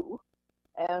you,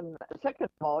 and second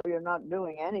of all, you're not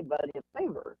doing anybody a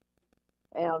favor.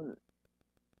 And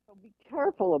so be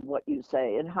careful of what you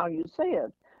say and how you say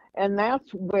it. And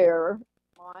that's where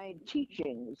my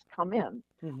teachings come in.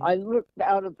 Mm-hmm. I looked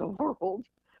out at the world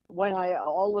when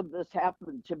all of this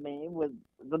happened to me with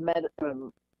the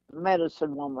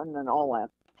medicine woman and all that.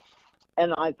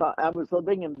 And I thought I was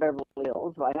living in Beverly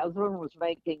Hills. My husband was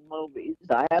making movies.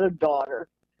 I had a daughter.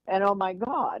 And oh my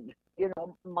God,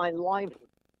 my life was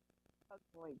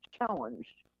suddenly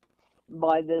challenged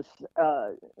by this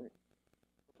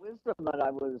wisdom that I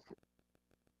was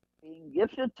being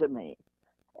gifted to me,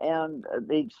 and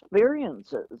the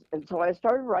experiences. And so I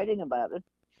started writing about it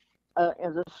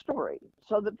as a story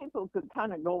so that people could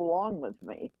kind of go along with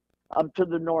me up to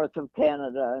the north of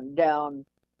Canada and down,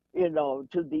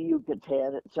 to the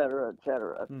Yucatan, et cetera,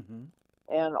 mm-hmm.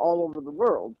 and all over the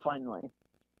world, finally.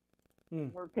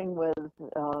 Working with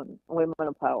women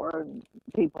of power and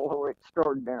people who are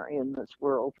extraordinary in this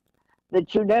world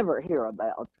that you never hear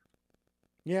about.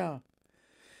 Yeah.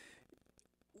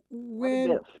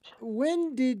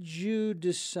 When did you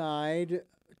decide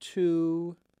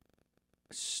to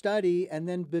study and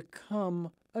then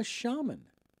become a shaman?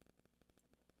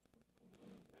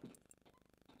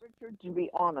 Richard, to be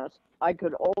honest, I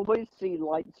could always see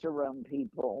lights around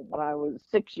people. When I was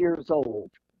 6 years old,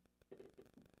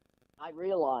 I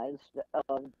realized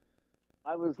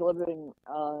I was living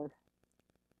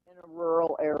in a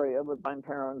rural area with my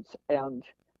parents, and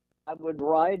I would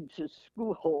ride to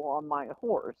school on my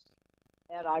horse.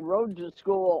 And I rode to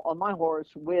school on my horse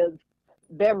with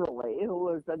Beverly, who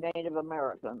was a Native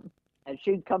American. And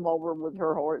she'd come over with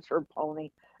her horse, her pony,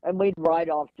 and we'd ride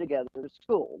off together to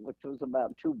school, which was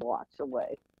about 2 blocks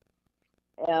away.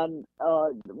 And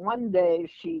one day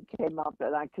she came up,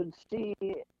 and I could see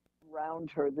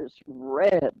around her this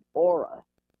red aura.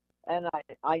 And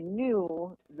I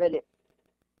knew that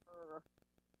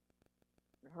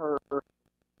her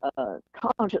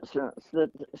consciousness,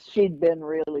 that she'd been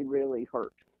really, really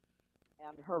hurt.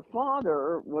 And her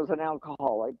father was an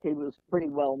alcoholic. He was pretty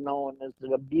well known as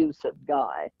an abusive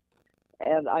guy.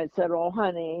 And I said, oh,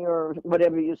 honey, or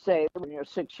whatever you say when you're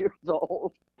 6 years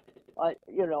old,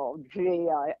 gee,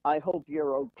 I hope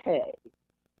you're okay.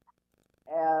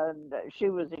 And she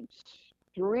was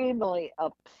extremely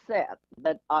upset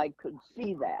that I could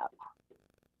see that.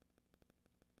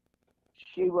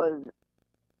 She was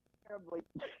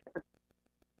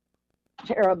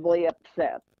terribly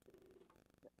upset.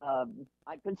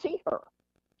 I could see her.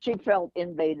 She felt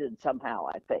invaded somehow,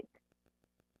 I think.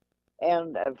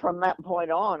 And from that point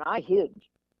on, I hid.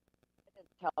 I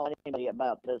didn't tell anybody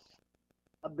about this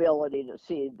ability to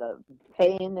see the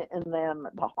pain in them,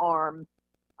 the harm.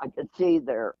 I could see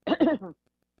their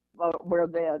where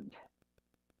they had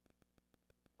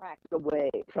cracked away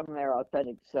from their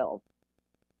authentic self,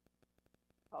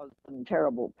 caused them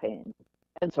terrible pain,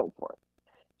 and so forth.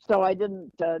 So I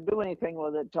didn't do anything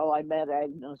with it till I met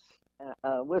Agnes,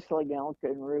 Whistling Elk,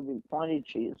 and Ruby Pointy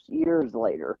Cheese years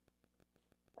later.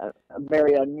 A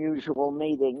very unusual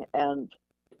meeting, and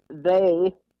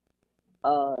they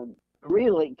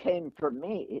really came for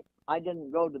me. I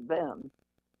didn't go to them,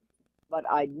 but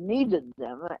I needed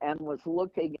them and was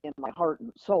looking in my heart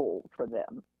and soul for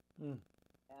them. Mm.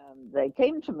 And they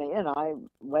came to me, and I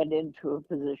went into a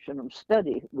position of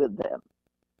study with them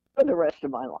for the rest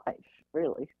of my life,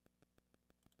 really.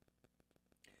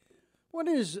 What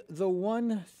is the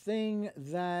one thing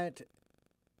that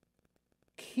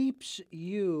keeps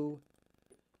you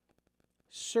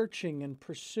searching and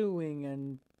pursuing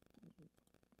and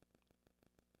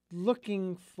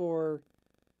looking for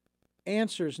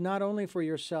answers, not only for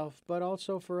yourself, but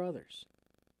also for others?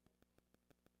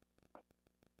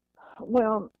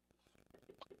 Well,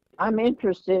 I'm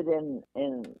interested in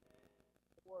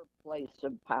your place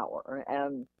of power,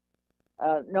 and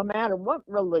no matter what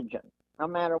religion, no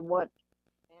matter what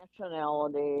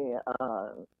nationality,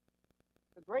 the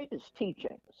greatest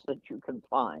teachings that you can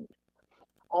find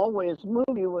always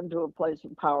move you into a place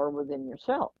of power within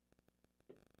yourself.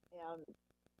 And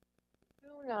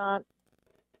do not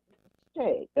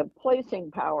mistake of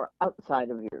placing power outside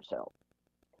of yourself.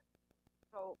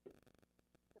 So it's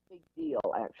a big deal,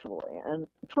 actually. And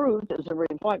truth is a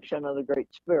reflection of the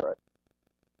Great Spirit.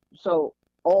 So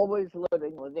always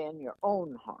living within your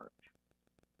own heart.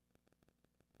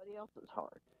 Somebody else's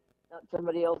heart, not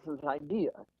somebody else's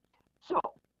idea. So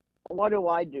what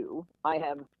do? I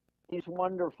have these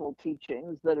wonderful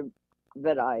teachings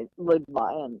that I live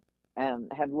by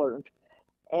and have learned.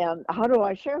 And how do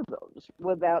I share those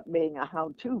without being a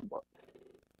how-to book?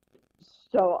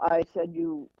 So I said,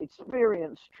 you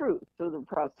experience truth through the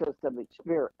process of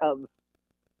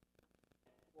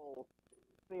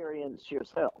experience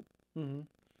yourself. Mm-hmm.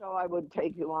 So I would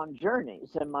take you on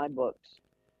journeys in my books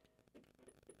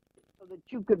so that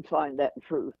you could find that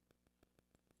truth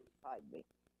inside me.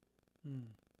 Hmm.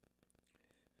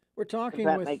 We're talking if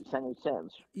that makes any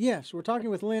sense. Yes, we're talking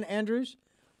with Lynn Andrews,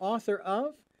 author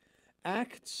of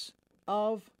Acts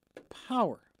of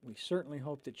Power. We certainly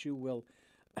hope that you will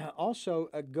also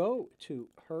go to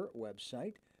her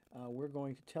website. We're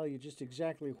going to tell you just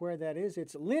exactly where that is.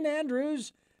 It's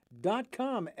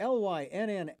lynnandrews.com,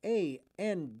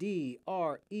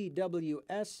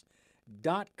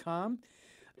 lynnandrews.com.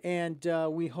 And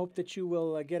we hope that you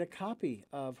will get a copy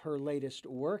of her latest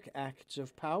work, Acts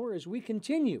of Power, as we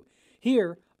continue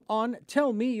here on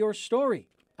Tell Me Your Story.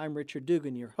 I'm Richard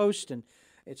Dugan, your host, and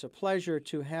it's a pleasure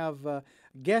to have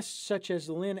guests such as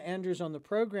Lynn Andrews on the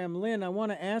program. Lynn, I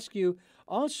want to ask you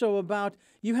also about,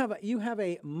 you have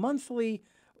a monthly,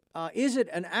 is it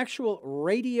an actual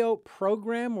radio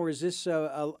program, or is this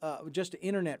just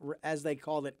internet, as they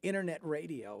call it, internet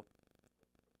radio?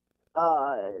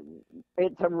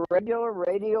 It's a regular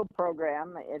radio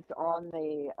program. It's on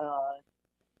the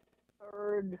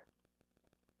third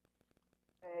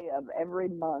day of every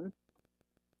month.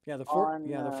 Yeah, the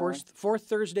fourth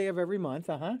Thursday of every month.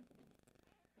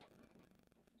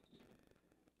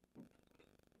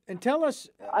 And tell us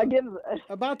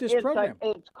about this program.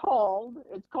 It's called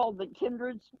the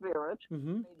Kindred Spirit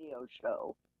radio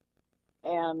show,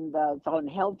 and it's on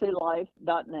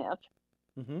healthylife.net.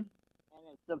 Mm-hmm.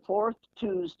 The fourth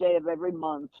Tuesday of every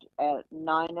month at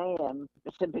 9 a.m.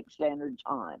 Pacific Standard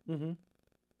Time. Mm-hmm.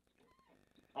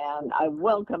 And I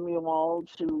welcome you all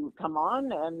to come on.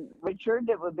 And Richard,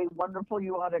 it would be wonderful.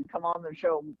 You ought to come on the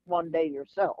show one day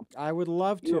yourself. I would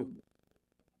love to.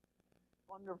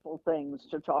 Wonderful things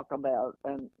to talk about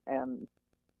and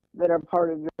that are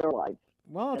part of your life.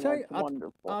 Well,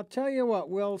 I'll tell you what.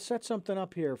 We'll set something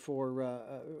up here for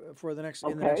the next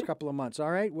in the next couple of months.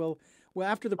 All right. Well,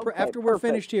 after we're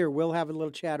finished here, we'll have a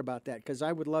little chat about that, because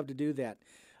I would love to do that.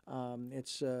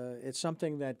 It's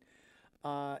something that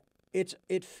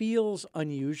it feels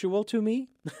unusual to me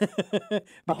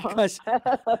because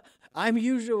I've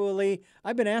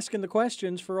been asking the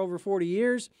questions for over 40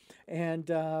 years, and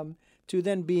to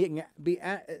then being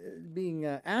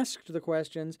asked the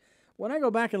questions. When I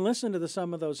go back and listen to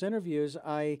some of those interviews,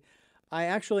 I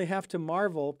actually have to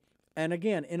marvel, and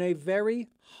again, in a very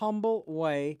humble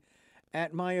way,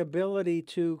 at my ability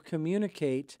to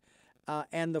communicate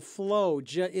and the flow.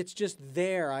 It's just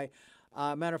there.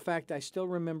 Matter of fact, I still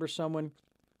remember someone.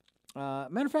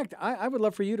 Matter of fact, I would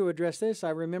love for you to address this. I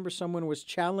remember someone was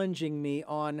challenging me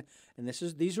on, and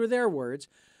these were their words,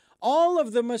 all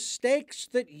of the mistakes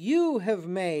that you have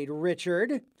made,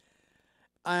 Richard.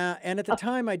 And at the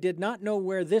time, I did not know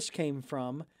where this came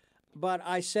from, but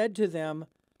I said to them,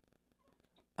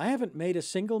 I haven't made a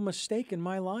single mistake in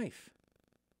my life.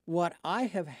 What I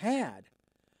have had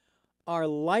are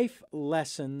life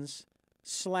lessons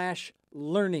 /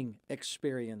 learning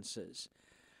experiences.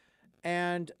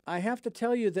 And I have to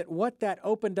tell you that what that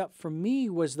opened up for me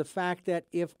was the fact that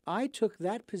if I took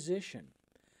that position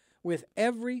with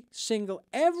every single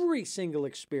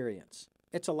experience,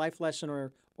 it's a life lesson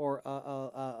or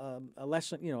a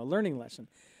lesson, a learning lesson.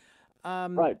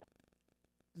 Right.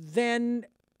 Then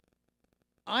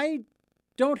I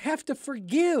don't have to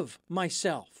forgive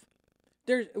myself.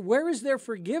 Where is there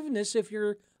forgiveness if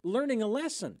you're learning a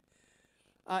lesson?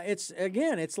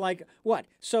 It's like what?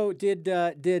 So did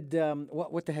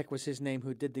what the heck was his name?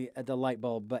 Who did the light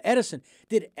bulb? Edison.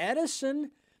 Did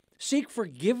Edison seek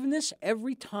forgiveness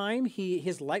every time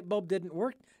his light bulb didn't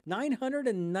work?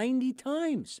 990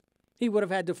 times he would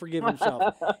have had to forgive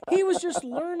himself. He was just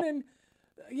learning,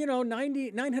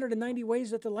 990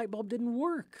 ways that the light bulb didn't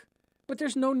work. But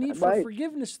there's no need for Right.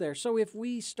 forgiveness there. So if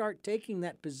we start taking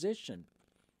that position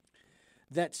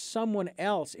that someone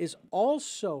else is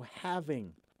also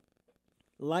having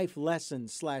life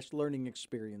lessons / learning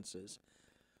experiences,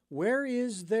 where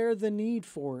is there the need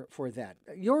for that?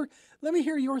 Let me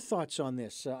hear your thoughts on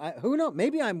this. Who knows?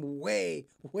 Maybe I'm way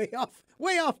off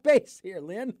base here,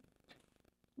 Lynn.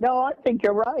 No, I think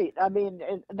you're right. I mean,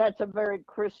 that's a very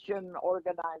Christian,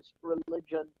 organized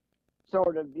religion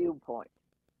sort of viewpoint.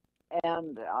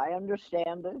 And I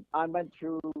understand it. I went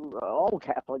through all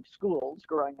Catholic schools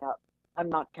growing up. I'm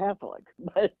not Catholic,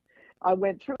 but I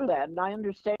went through that, and I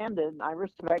understand it, and I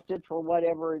respect it for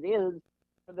whatever it is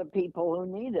for the people who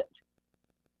need it.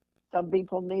 Some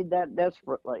people need that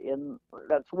desperately, and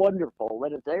that's wonderful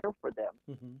that it's there for them.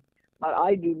 Mm-hmm. But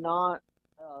I do not.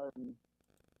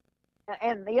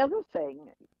 And the other thing,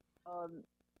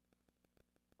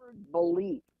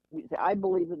 belief. You say, I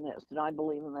believe in this, and I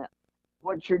believe in that.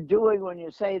 What you're doing when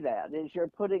you say that is you're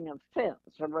putting a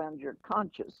fence around your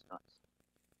consciousness.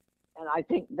 And I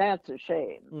think that's a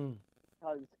shame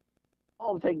because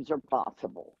all things are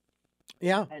possible.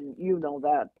 Yeah. And you know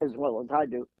that as well as I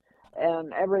do.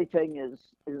 And everything is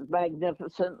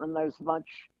magnificent, and there's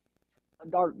much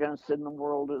darkness in the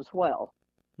world as well.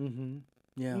 Mm-hmm.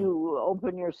 Yeah. You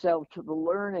open yourself to the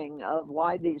learning of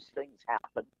why these things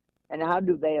happen and how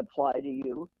do they apply to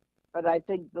you. But I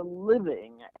think the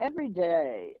living every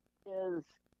day is,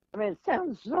 it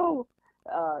sounds so,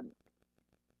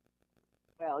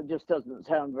 it just doesn't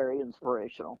sound very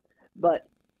inspirational. But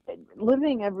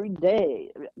living every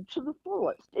day to the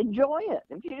fullest, enjoy it.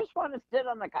 If you just want to sit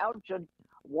on the couch and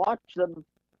watch some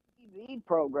TV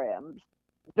programs,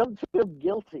 don't feel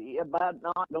guilty about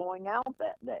not going out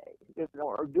that day,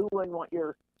 or doing what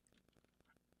you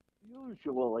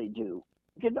usually do.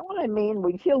 You know what I mean?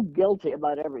 We feel guilty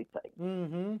about everything.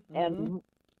 Mm-hmm. Mm-hmm. And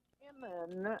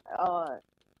women,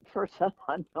 for some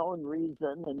unknown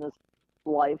reason in this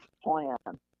life plan,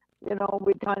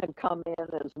 we kind of come in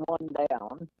as one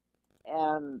down.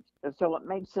 And so it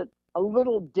makes it a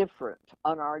little different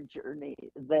on our journey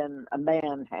than a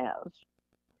man has.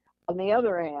 On the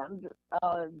other hand,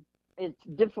 it's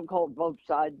difficult both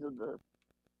sides of the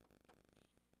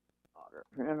water,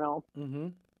 Mm-hmm.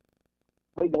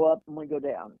 We go up and we go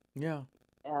down. Yeah.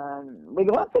 And we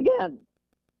go up again.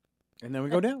 And then we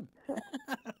go down.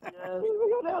 And we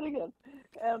go down again.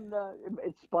 And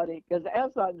it's funny because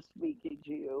as I'm speaking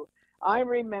to you, I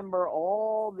remember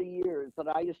all the years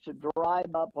that I used to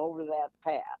drive up over that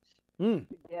pass to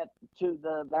get to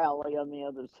the valley on the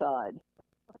other side.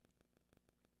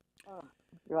 Oh,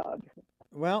 God.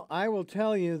 Well, I will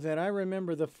tell you that I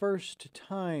remember the first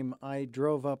time I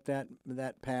drove up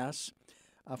that pass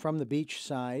from the beach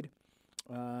side.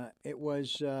 It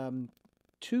was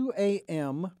 2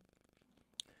 a.m.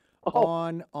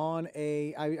 on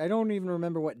I don't even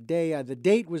remember what day. The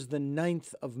date was the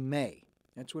 9th of May.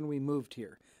 That's when we moved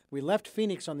here. We left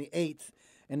Phoenix on the 8th,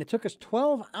 and it took us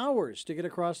 12 hours to get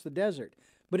across the desert,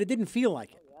 but it didn't feel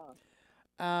like it. Oh,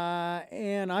 yeah.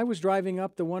 And I was driving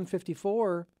up the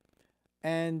 154,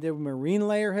 and the marine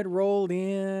layer had rolled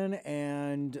in,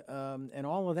 and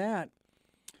all of that.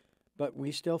 But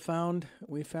we still found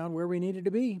where we needed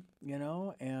to be,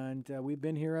 and we've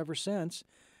been here ever since.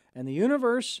 And the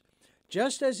universe,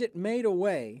 just as it made a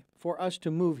way for us to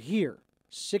move here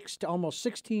almost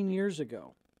 16 years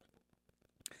ago,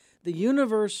 the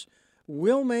universe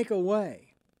will make a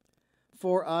way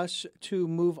for us to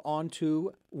move on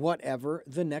to whatever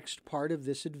the next part of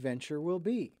this adventure will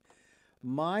be.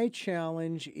 My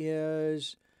challenge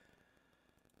is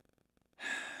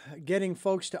getting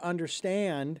folks to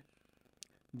understand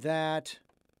that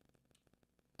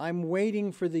I'm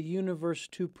waiting for the universe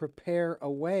to prepare a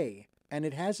way, and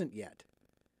it hasn't yet.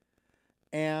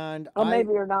 And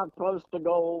maybe you're not supposed to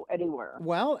go anywhere.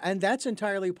 Well, and that's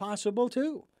entirely possible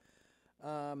too.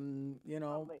 You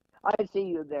know. I see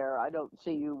you there. I don't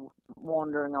see you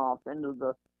wandering off into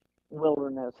the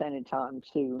wilderness anytime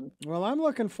soon. Well, I'm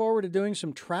looking forward to doing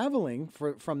some traveling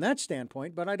from that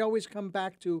standpoint, but I'd always come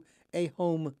back to a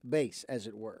home base, as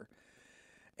it were.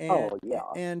 And Oh,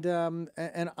 yeah.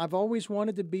 and I've always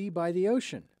wanted to be by the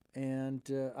ocean, and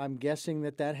I'm guessing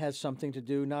that that has something to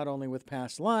do not only with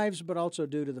past lives, but also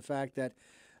due to the fact that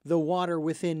the water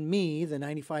within me, the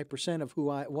 95% of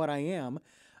what I am,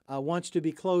 wants to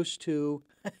be close to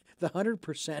the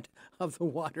 100% of the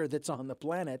water that's on the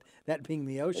planet, that being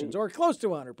the oceans, or close to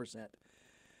 100%.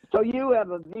 So you have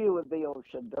a view of the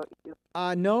ocean, don't you?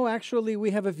 No, actually,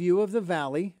 we have a view of the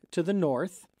valley to the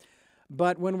north.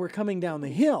 But when we're coming down the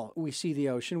hill, we see the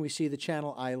ocean, we see the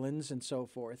Channel Islands and so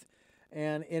forth.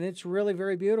 And it's really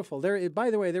very beautiful. By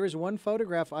the way, there is one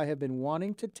photograph I have been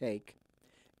wanting to take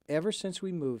ever since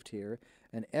we moved here,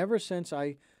 and ever since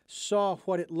I saw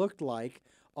what it looked like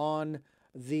on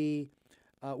the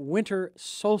winter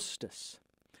solstice.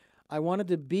 I wanted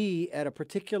to be at a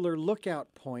particular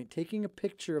lookout point, taking a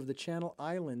picture of the Channel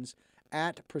Islands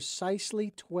at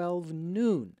precisely 12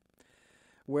 noon,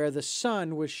 where the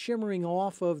sun was shimmering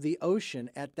off of the ocean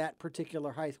at that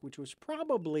particular height, which was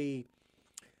probably,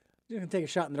 you can take a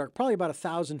shot in the dark, probably about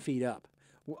 1,000 feet up.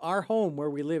 Our home where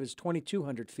we live is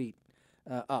 2,200 feet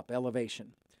up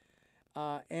elevation.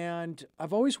 And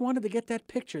I've always wanted to get that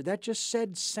picture. That just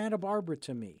said Santa Barbara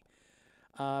to me.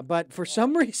 But for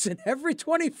some reason, every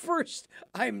 21st,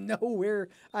 I'm nowhere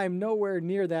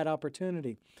near that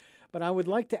opportunity. But I would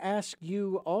like to ask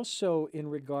you also in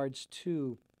regards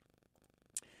to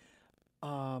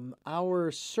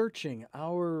our searching,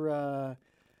 our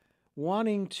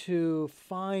wanting to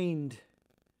find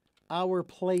our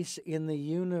place in the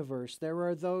universe. There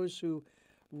are those who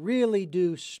really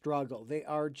do struggle. They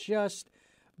are just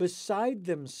beside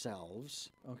themselves,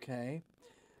 okay,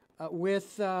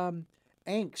 with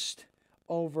angst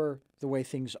over the way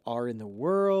things are in the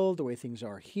world, the way things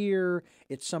are here.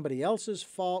 It's somebody else's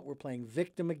fault. We're playing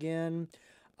victim again.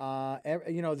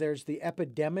 There's the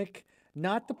epidemic,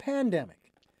 not the pandemic.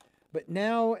 But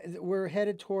now we're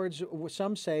headed towards,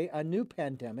 some say, a new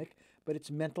pandemic, but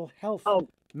it's mental health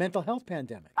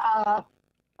pandemic.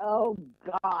 Oh,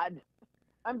 God.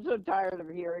 I'm so tired of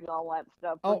hearing all that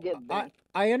stuff. Forgive me.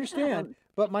 I understand.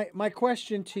 But my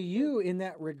question to you in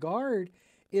that regard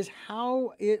is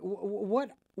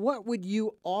what would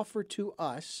you offer to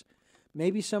us?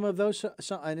 Maybe some of those,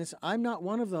 and I'm not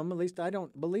one of them, at least I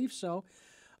don't believe so,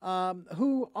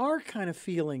 who are kind of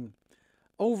feeling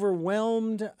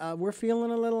overwhelmed. We're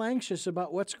feeling a little anxious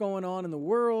about what's going on in the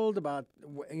world, about,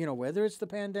 whether it's the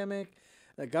pandemic,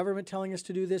 the government telling us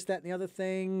to do this, that, and the other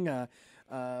thing,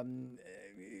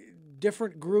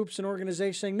 different groups and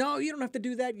organizations saying, no, you don't have to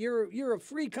do that. You're a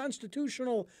free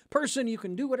constitutional person. You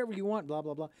can do whatever you want, blah,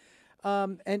 blah, blah.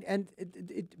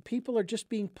 People are just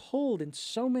being pulled in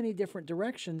so many different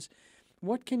directions.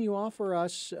 What can you offer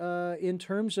us in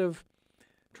terms of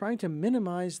trying to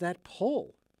minimize that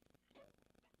pull?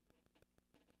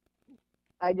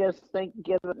 I just think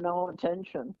give it no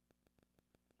attention.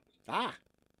 Attention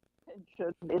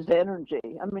is energy.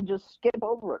 I mean, just skip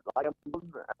over it like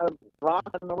a rock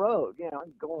in the road.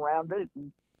 Go around it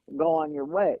and go on your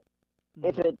way. Mm-hmm.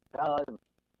 If it,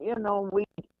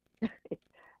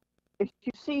 if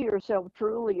you see yourself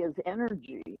truly as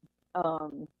energy,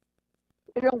 you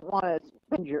don't want to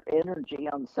spend your energy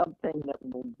on something that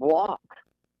will block.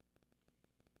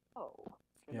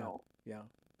 Yeah. I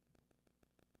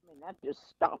mean, that just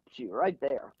stops you right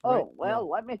there. Right.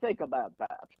 Let me think about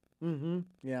that. Mm-hmm.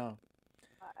 Yeah.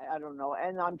 I don't know.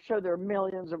 And I'm sure there are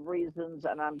millions of reasons,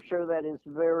 and I'm sure that is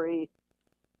very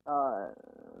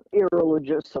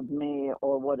irreligious of me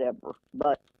or whatever.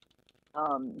 But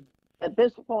at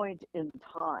this point in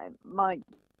time, my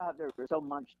God, there is so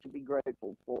much to be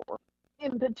grateful for,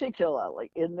 particularly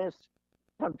in this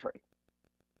country.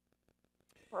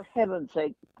 For heaven's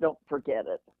sake, don't forget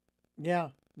it. Yeah,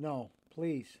 no,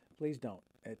 please don't.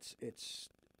 It's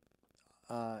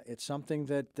something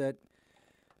that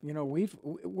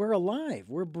we're alive,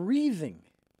 we're breathing.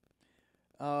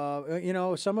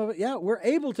 Some of it, we're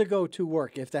able to go to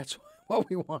work if that's what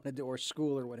we want to do, or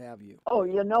school, or what have you. Oh,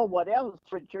 you know what else,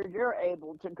 Richard? You're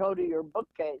able to go to your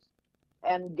bookcase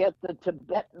and get the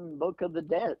Tibetan Book of the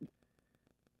Dead.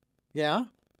 Yeah.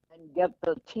 And get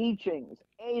the teachings,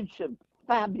 ancient,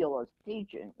 fabulous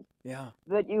teachings. Yeah.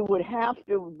 That you would have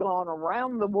to have gone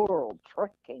around the world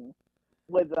trekking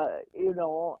with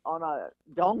on a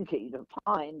donkey to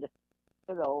find,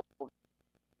 on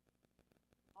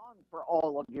for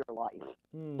all of your life,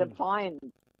 to find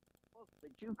books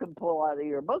that you can pull out of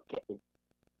your bookcase.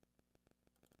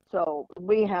 So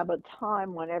we have a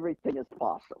time when everything is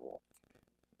possible.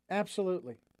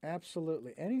 Absolutely.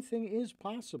 Absolutely. Anything is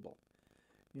possible.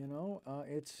 You know,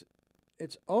 it's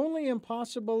only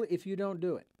impossible if you don't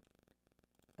do it.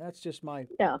 That's just my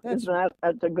Yeah, that's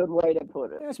that's a good way to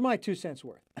put it. that's my 2 cents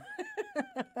worth.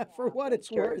 For what it's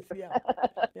Sure. worth. Yeah.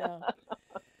 Yeah.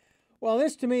 Well,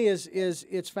 this to me is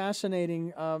it's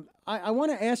fascinating. I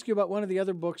want to ask you about one of the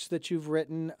other books that you've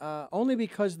written, only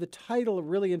because the title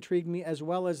really intrigued me, as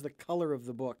well as the color of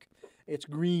the book. It's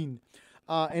green,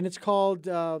 and it's called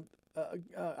I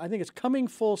think it's Coming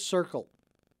Full Circle.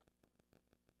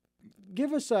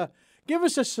 Give us a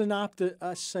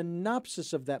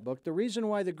synopsis of that book. The reason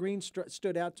why the green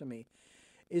stood out to me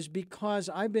is because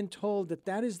I've been told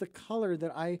that is the color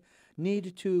that I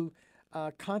need to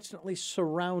constantly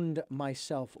surround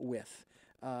myself with.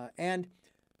 And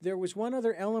there was one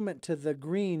other element to the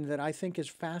green that I think is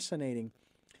fascinating.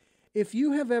 If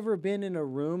you have ever been in a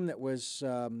room that was,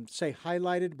 say,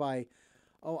 highlighted by,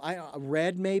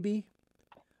 red maybe,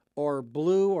 or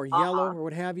blue or yellow or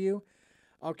what have you,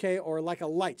 okay, or like a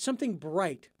light, something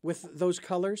bright with those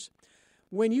colors,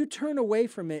 when you turn away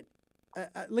from it,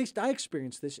 at least I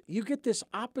experienced this, you get this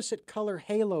opposite color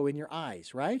halo in your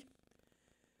eyes, right?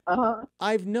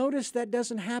 I've noticed that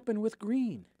doesn't happen with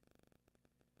green.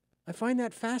 I find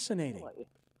that fascinating. Really?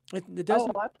 It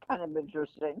doesn't. Oh, that's kind of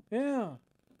interesting. Yeah.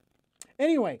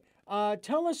 Anyway,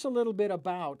 tell us a little bit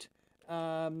about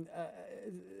the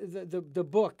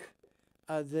book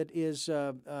that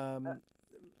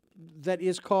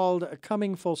is called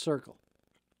Coming Full Circle.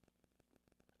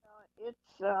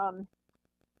 It's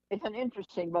an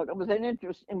interesting book. It was an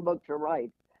interesting book to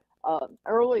write.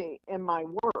 Early in my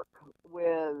work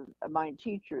with my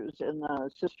teachers in the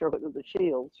Sisterhood of the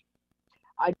Shields,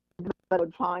 I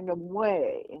would find a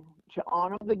way to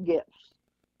honor the gifts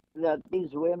that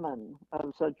these women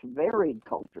of such varied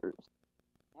cultures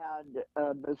had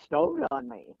bestowed on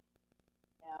me,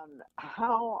 and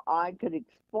how I could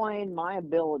explain my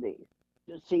ability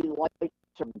to see light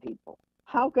from people.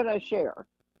 How could I share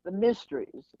the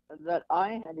mysteries that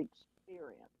I had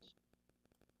experienced?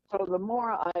 So the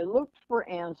more I looked for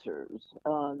answers,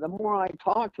 the more I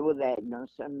talked with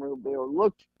Agnes and Ruby, or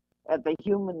looked at the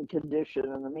human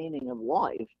condition and the meaning of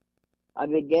life, I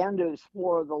began to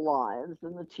explore the lives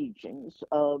and the teachings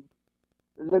of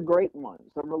the great ones,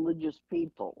 the religious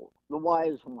people, the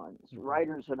wise ones,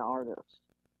 writers and artists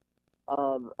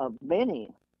of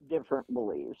many different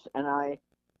beliefs. And I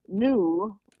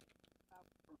knew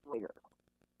later,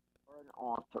 or an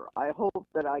author, I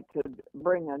hoped that I could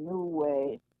bring a new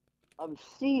way of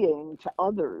seeing to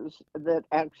others that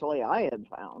actually I had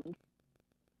found.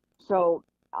 So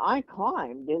I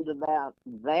climbed into that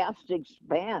vast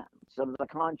expanse of the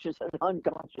conscious and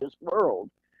unconscious world,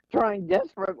 trying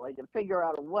desperately to figure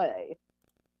out a way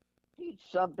to teach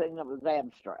something that was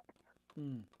abstract.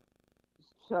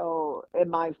 So in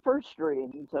my first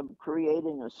dreams of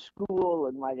creating a school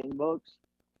and writing books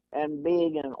and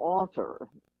being an author,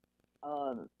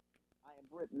 I have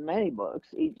written many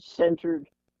books, each centered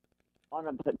on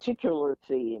a particular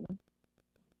theme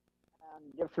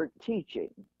and different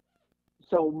teaching.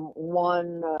 So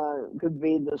one could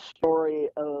be the story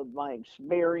of my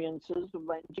experiences with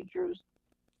my teachers,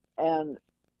 and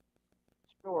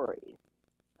story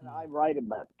that I write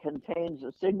about contains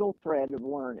a single thread of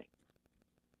learning.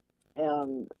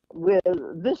 And with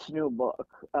this new book,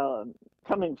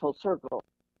 Coming Full Circle,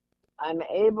 I'm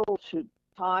able to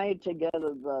tie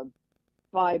together the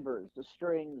fibers, the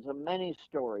strings of many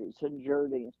stories and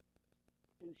journeys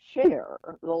to share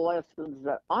the lessons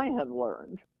that I have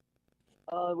learned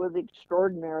with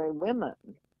extraordinary women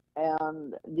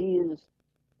and these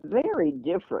very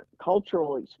different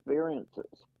cultural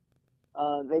experiences.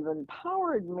 They've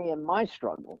empowered me in my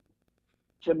struggle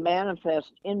to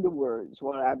manifest into words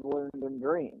what I've learned and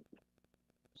dreamed.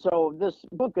 So this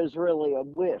book is really a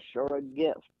wish or a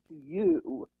gift to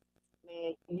you.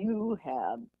 May you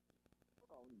have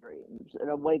your own dreams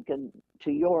and awaken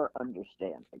to your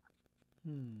understanding.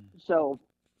 So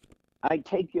I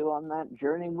take you on that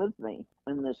journey with me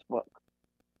in this book.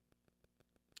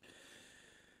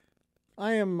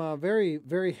 I am very,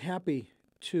 very happy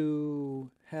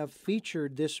to have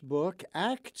featured this book,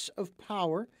 Acts of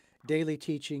Power, Daily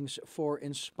Teachings for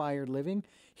Inspired Living,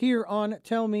 here on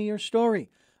Tell Me Your Story.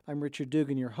 I'm Richard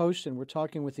Dugan, your host, and we're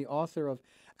talking with the author of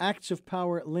Acts of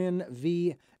Power, Lynn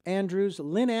V. Andrews.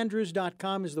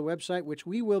 LynnAndrews.com is the website, which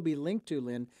we will be linked to,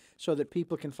 Lynn, so that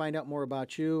people can find out more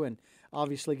about you and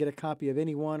obviously get a copy of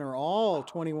any one or all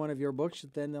 21 of your books.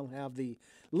 Then they'll have the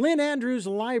Lynn Andrews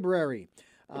Library.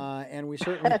 And we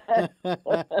certainly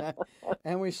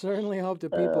and we certainly hope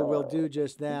that people will do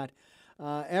just that.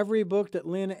 Every book that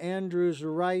Lynn Andrews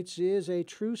writes is a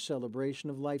true celebration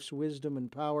of life's wisdom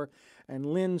and power, and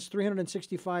Lynn's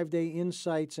 365-day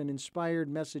insights and inspired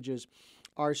messages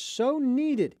are so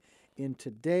needed in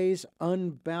today's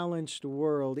unbalanced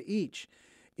world. Each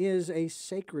is a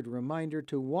sacred reminder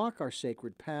to walk our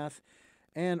sacred path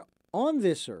and on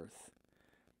this earth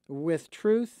with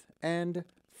truth and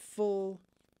full,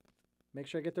 make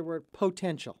sure I get the word,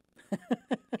 potential.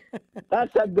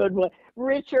 That's a good one.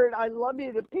 Richard, I love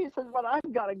you to pieces, but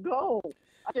I've got to go.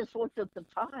 I just looked at the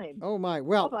time. Oh, my.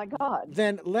 Well, oh, my God.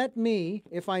 Then let me,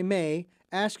 if I may,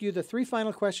 ask you the three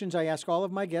final questions I ask all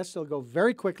of my guests. They'll go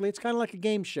very quickly. It's kind of like a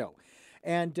game show.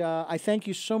 And I thank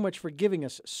you so much for giving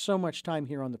us so much time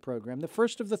here on the program. The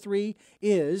first of the three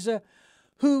is,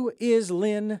 who is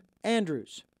Lynn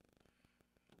Andrews?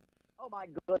 Oh, my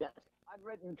goodness. I've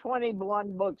written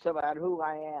 21 books about who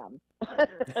I am.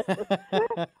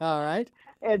 All right.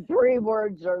 In 3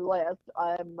 words or less,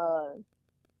 I'm, oh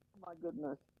my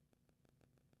goodness,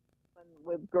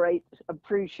 with great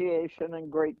appreciation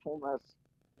and gratefulness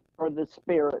for the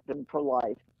spirit and for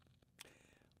life.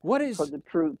 What is... For the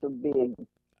truth of being.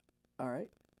 All right.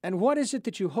 And what is it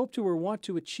that you hope to or want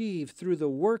to achieve through the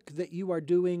work that you are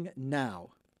doing now?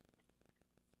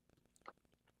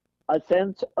 A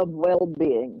sense of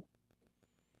well-being.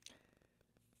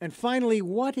 And finally,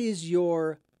 what is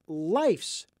your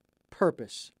life's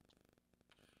purpose?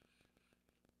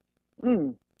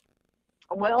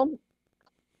 Well,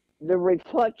 the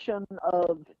reflection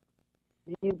of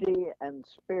beauty and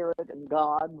spirit and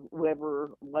God,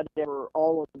 whatever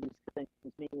all of these things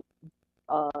mean,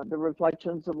 the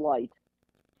reflections of light.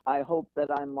 I hope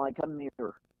that I'm like a mirror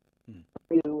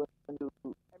for you and to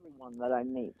everyone that I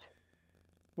meet.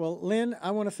 Well, Lynn,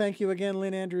 I want to thank you again,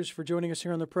 Lynn Andrews, for joining us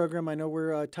here on the program. I know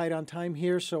we're tight on time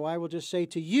here, so I will just say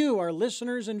to you, our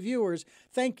listeners and viewers,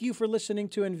 thank you for listening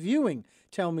to and viewing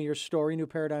Tell Me Your Story, New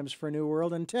Paradigms for a New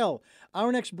World. Until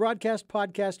our next broadcast,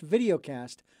 podcast,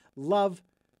 videocast, love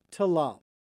to love.